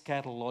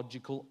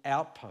eschatological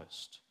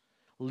outpost,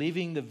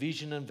 living the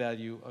vision and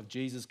value of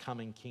Jesus'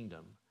 coming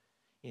kingdom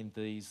in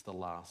these, the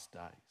last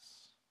days.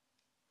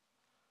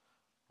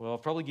 Well,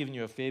 I've probably given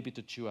you a fair bit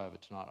to chew over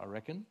tonight, I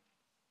reckon.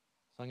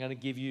 So I'm going to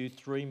give you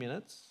 3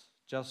 minutes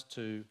just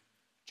to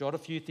jot a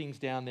few things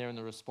down there in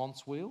the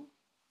response wheel.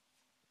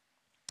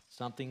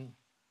 Something,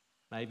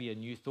 maybe a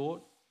new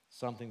thought,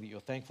 something that you're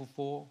thankful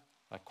for,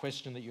 a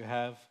question that you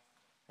have,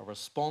 a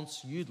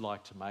response you'd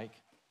like to make,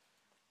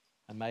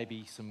 and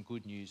maybe some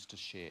good news to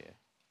share.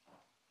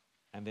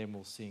 And then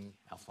we'll sing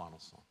our final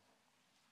song.